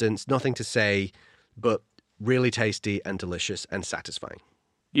substance, nothing to say, but really tasty and delicious and satisfying.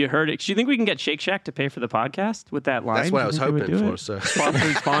 You heard it. Do you think we can get Shake Shack to pay for the podcast with that line? That's what I was hoping for, sir.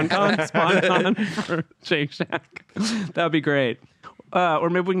 Sponsored SpawnCon for Shake Shack. That would be great. Or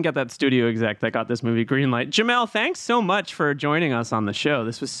maybe we can get that studio exec that got this movie greenlight. Jamel, thanks so much for joining us on the show.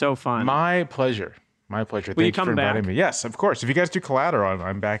 This was so fun. My pleasure. My pleasure. Will Thank you for inviting back? Me. Yes, of course. If you guys do Collateral,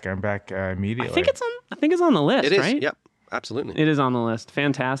 I'm back immediately. I think it's on the list, It is. right? Yep, absolutely. It is on the list.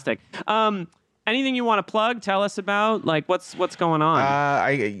 Fantastic. Anything you want to plug? Tell us about like what's going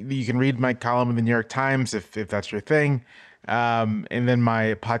on. You can read my column in the New York Times if that's your thing. And then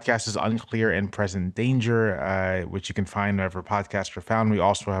my podcast is Unclear and Present Danger, which you can find wherever podcasts are found. We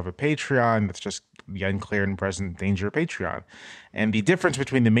also have a Patreon that's just the Unclear and Present Danger Patreon. And the difference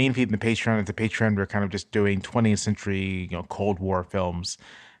between the main feed and the Patreon is the Patreon, we're kind of just doing 20th century, Cold War films,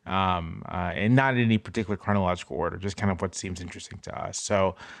 and not in any particular chronological order, just kind of what seems interesting to us.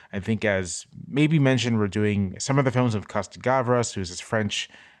 So I think, as maybe mentioned, we're doing some of the films of Costa-Gavras, who's this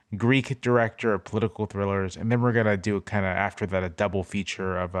French-Greek director of political thrillers, and then we're going to do kind of after that a double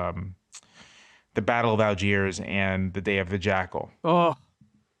feature of the Battle of Algiers and The Day of the Jackal.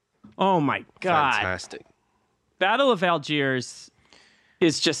 Oh my God. Fantastic. Battle of Algiers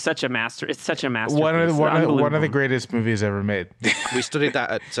is just such a master. It's such a masterpiece. One of the greatest movies ever made. We studied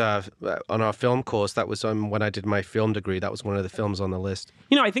that on our film course. That was when I did my film degree. That was one of the films on the list.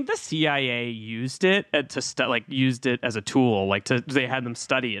 I think the CIA used it used it as a tool. They had them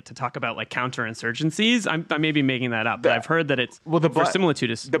study it to talk about like counterinsurgencies. I may be making that up, but I've heard that it's for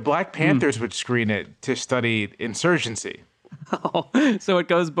similitude. The Black Panthers would screen it to study insurgency. Oh, so it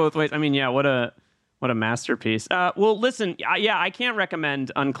goes both ways. I mean, yeah, what a masterpiece. Well, listen, I can't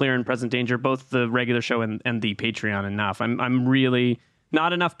recommend Unclear and Present Danger, both the regular show and the Patreon enough. I'm really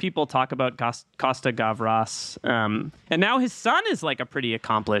not enough people talk about Costa-Gavras, and now his son is like a pretty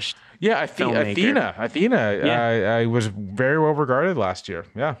accomplished. Yeah, filmmaker. Athena. Yeah. I was very well regarded last year.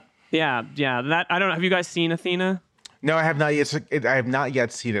 Yeah. Yeah. That I don't know. Have you guys seen Athena? No, I have not yet. I have not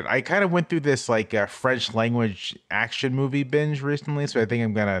yet seen it. I kind of went through this like French language action movie binge recently, so I think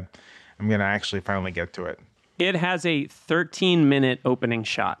I'm gonna actually finally get to it. It has a 13-minute opening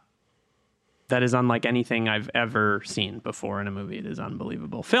shot that is unlike anything I've ever seen before in a movie. It is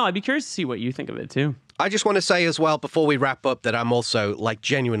unbelievable. Phil, I'd be curious to see what you think of it too. I just want to say as well, before we wrap up, that I'm also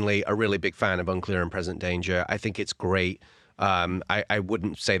genuinely a really big fan of Unclear and Present Danger. I think it's great. I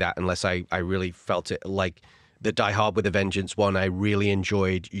wouldn't say that unless I really felt it like the Die Hard with a Vengeance one. I really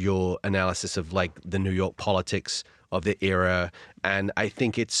enjoyed your analysis of the New York politics of the era. And I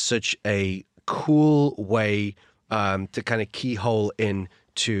think it's such a cool way to kind of keyhole in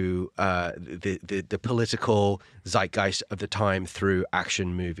to the political zeitgeist of the time through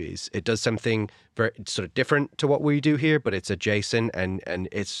action movies. It does something very sort of different to what we do here, but it's adjacent, and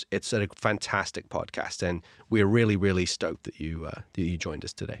it's a fantastic podcast. And we're really, really stoked that you joined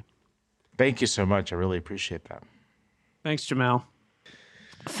us today. Thank you so much. I really appreciate that. Thanks, Jamel.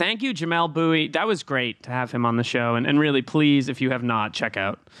 Thank you, Jamel Bowie. That was great to have him on the show. And really, please, if you have not, check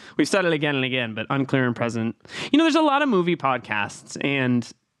out. We've said it again and again, but Unclear and Present. There's a lot of movie podcasts, and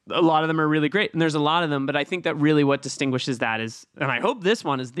a lot of them are really great. And there's a lot of them, but I think that really what distinguishes that is, and I hope this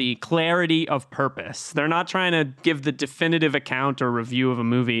one is, the clarity of purpose. They're not trying to give the definitive account or review of a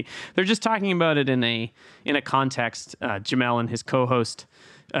movie. They're just talking about it in a context. Jamel and his co-host,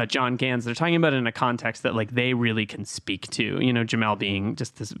 John Gans, they're talking about it in a context that they really can speak to. Jamel being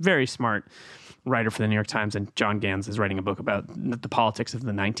just this very smart writer for the New York Times, and John Gans is writing a book about the politics of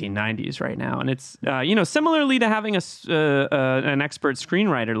the 1990s right now. And it's similarly to having an expert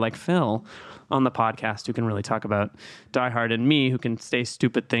screenwriter like Phil on the podcast who can really talk about Die Hard, and me who can say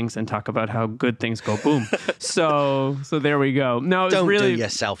stupid things and talk about how good things go boom. So there we go. No, it's don't really, do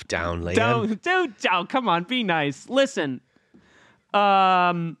yourself down, Liam. Don't come on, be nice. Listen.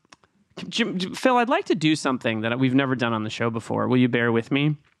 Phil, I'd like to do something that we've never done on the show before. Will you bear with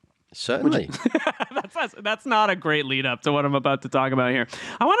me? Certainly. That's not a great lead up to what I'm about to talk about here.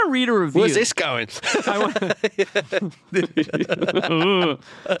 I want to read a review. Where's this going? Phil,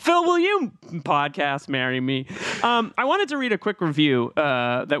 will you podcast marry me? I wanted to read a quick review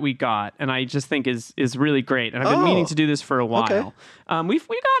that we got, and I just think is really great. And I've been meaning to do this for a while. Okay. We've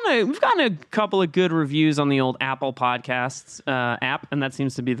gotten a couple of good reviews on the old Apple Podcasts app, and that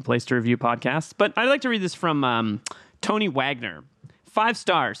seems to be the place to review podcasts. But I'd like to read this from Tony Wagner. 5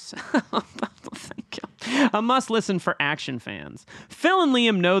 stars. Thank you. A must listen for action fans. Phil and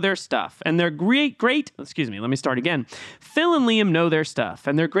Liam know their stuff, and they're great. Excuse me, let me start again. Phil and Liam know their stuff,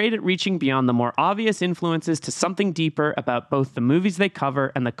 and they're great at reaching beyond the more obvious influences to something deeper about both the movies they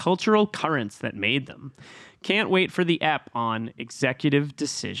cover and the cultural currents that made them. Can't wait for the ep on Executive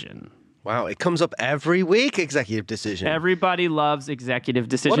Decision. Wow, it comes up every week, Executive Decision. Everybody loves Executive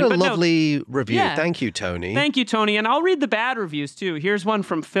Decision. What a lovely review. Yeah. Thank you, Tony. Thank you, Tony. And I'll read the bad reviews, too. Here's one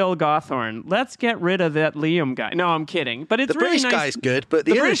from Phil Gawthorne. Let's get rid of that Liam guy. No, I'm kidding. But it's the really British nice. guy's good, but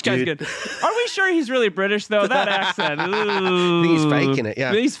the British guy's good. Are we sure he's really British, though? That accent. I think he's faking it,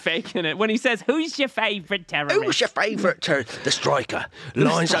 yeah. He's faking it. When he says, who's your favourite terrorist? Who's your favourite terrorist? The striker.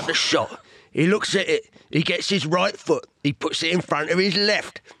 Lines up the shot. He looks at it. He gets his right foot. He puts it in front of his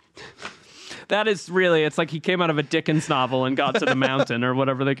left. That is really, it's like he came out of a Dickens novel and got to the mountain or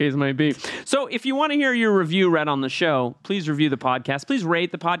whatever the case might be. So if you want to hear your review read on the show, please review the podcast. Please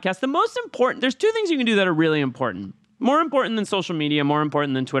rate the podcast. The most important, there's 2 things you can do that are really important. More important than social media, more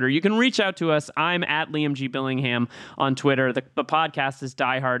important than Twitter. You can reach out to us. I'm at Liam G. Billingham on Twitter. The podcast is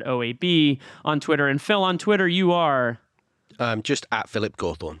Die Hard OAB on Twitter. And Phil, on Twitter, you are? Just at Philip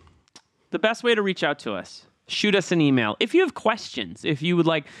Gawthorne. The best way to reach out to us. Shoot us an email. If you have questions, if you would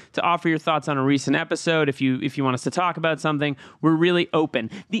like to offer your thoughts on a recent episode, if you want us to talk about something, we're really open.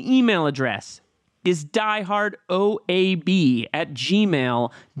 The email address is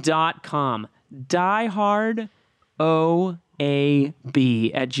diehardoab@gmail.com.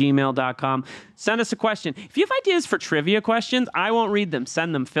 diehardoab@gmail.com. Send us a question. If you have ideas for trivia questions, I won't read them.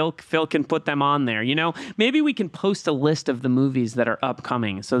 Send them. Phil can put them on there. Maybe we can post a list of the movies that are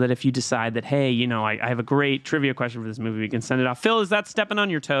upcoming so that if you decide that, hey, I have a great trivia question for this movie, we can send it off. Phil, is that stepping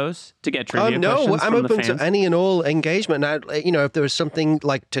on your toes to get trivia questions No, I'm from open the fans? to any and all engagement. Now, if there was something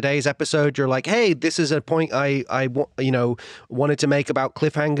like today's episode, you're like, hey, this is a point I wanted to make about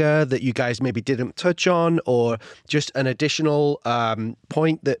Cliffhanger that you guys maybe didn't touch on, or just an additional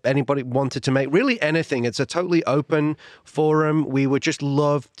point that anybody wanted to make. Really anything. It's a totally open forum. We would just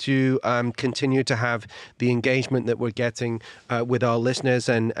love to continue to have the engagement that we're getting with our listeners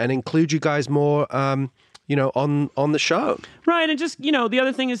and include you guys more on the show. Right. And just, the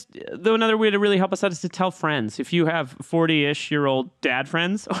other thing is, though, another way to really help us out is to tell friends. If you have 40-ish-year-old dad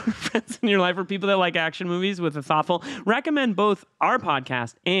friends or friends in your life or people that like action movies with a thoughtful, recommend both our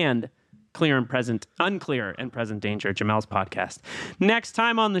podcast and Unclear and Present Danger, Jamel's podcast. Next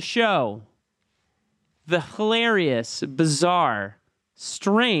time on the show, the hilarious, bizarre,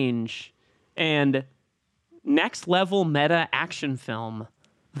 strange, and next-level meta action film,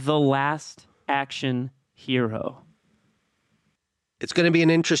 The Last Action Hero. It's going to be an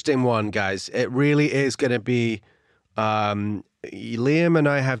interesting one, guys. It really is going to be Liam and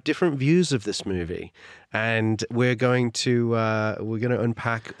I have different views of this movie, and we're going to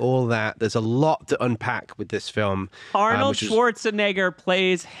unpack all that. There's a lot to unpack with this film. Arnold Schwarzenegger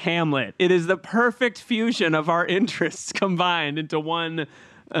plays Hamlet. It is the perfect fusion of our interests combined into one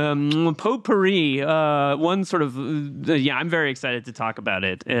potpourri. One sort of I'm very excited to talk about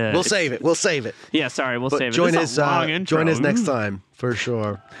it. We'll save it. Yeah, sorry, we'll save it. Join us next time for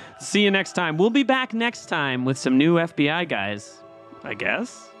sure. See you next time. We'll be back next time with some new FBI guys, I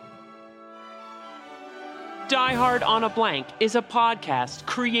guess. Die Hard on a Blank is a podcast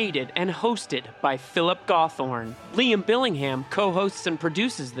created and hosted by Philip Gawthorne. Liam Billingham co-hosts and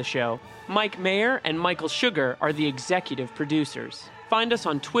produces the show. Mike Mayer and Michael Sugar are the executive producers. Find us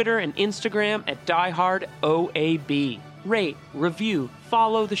on Twitter and Instagram at DieHardOAB. Rate, review,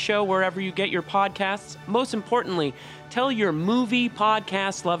 follow the show wherever you get your podcasts. Most importantly, tell your movie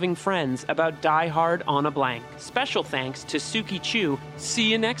podcast-loving friends about Die Hard on a Blank. Special thanks to Suki Chu.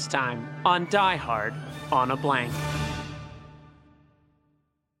 See you next time on Die Hard on a Blank.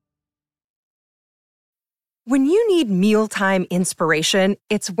 When you need mealtime inspiration,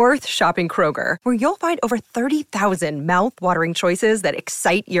 it's worth shopping Kroger, where you'll find over 30,000 mouth-watering choices that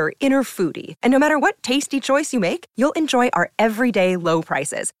excite your inner foodie. And no matter what tasty choice you make, you'll enjoy our everyday low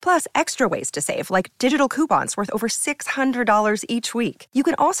prices, plus extra ways to save, like digital coupons worth over $600 each week. You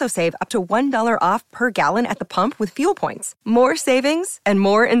can also save up to $1 off per gallon at the pump with fuel points. More savings and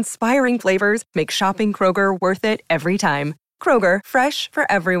more inspiring flavors make shopping Kroger worth it every time. Kroger, fresh for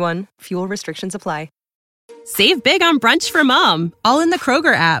everyone. Fuel restrictions apply. Save big on brunch for mom, all in the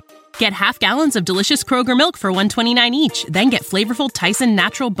Kroger app. Get half gallons of delicious Kroger milk for $1.29 each. Then get flavorful Tyson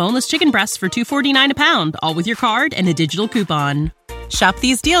natural boneless chicken breasts for $2.49 a pound, all with your card and a digital coupon. Shop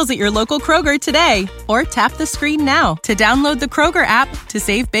these deals at your local Kroger today, or tap the screen now to download the Kroger app to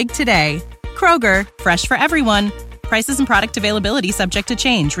save big today. Kroger, fresh for everyone. Prices and product availability subject to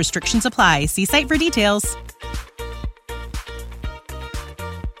change. Restrictions apply. See site for details.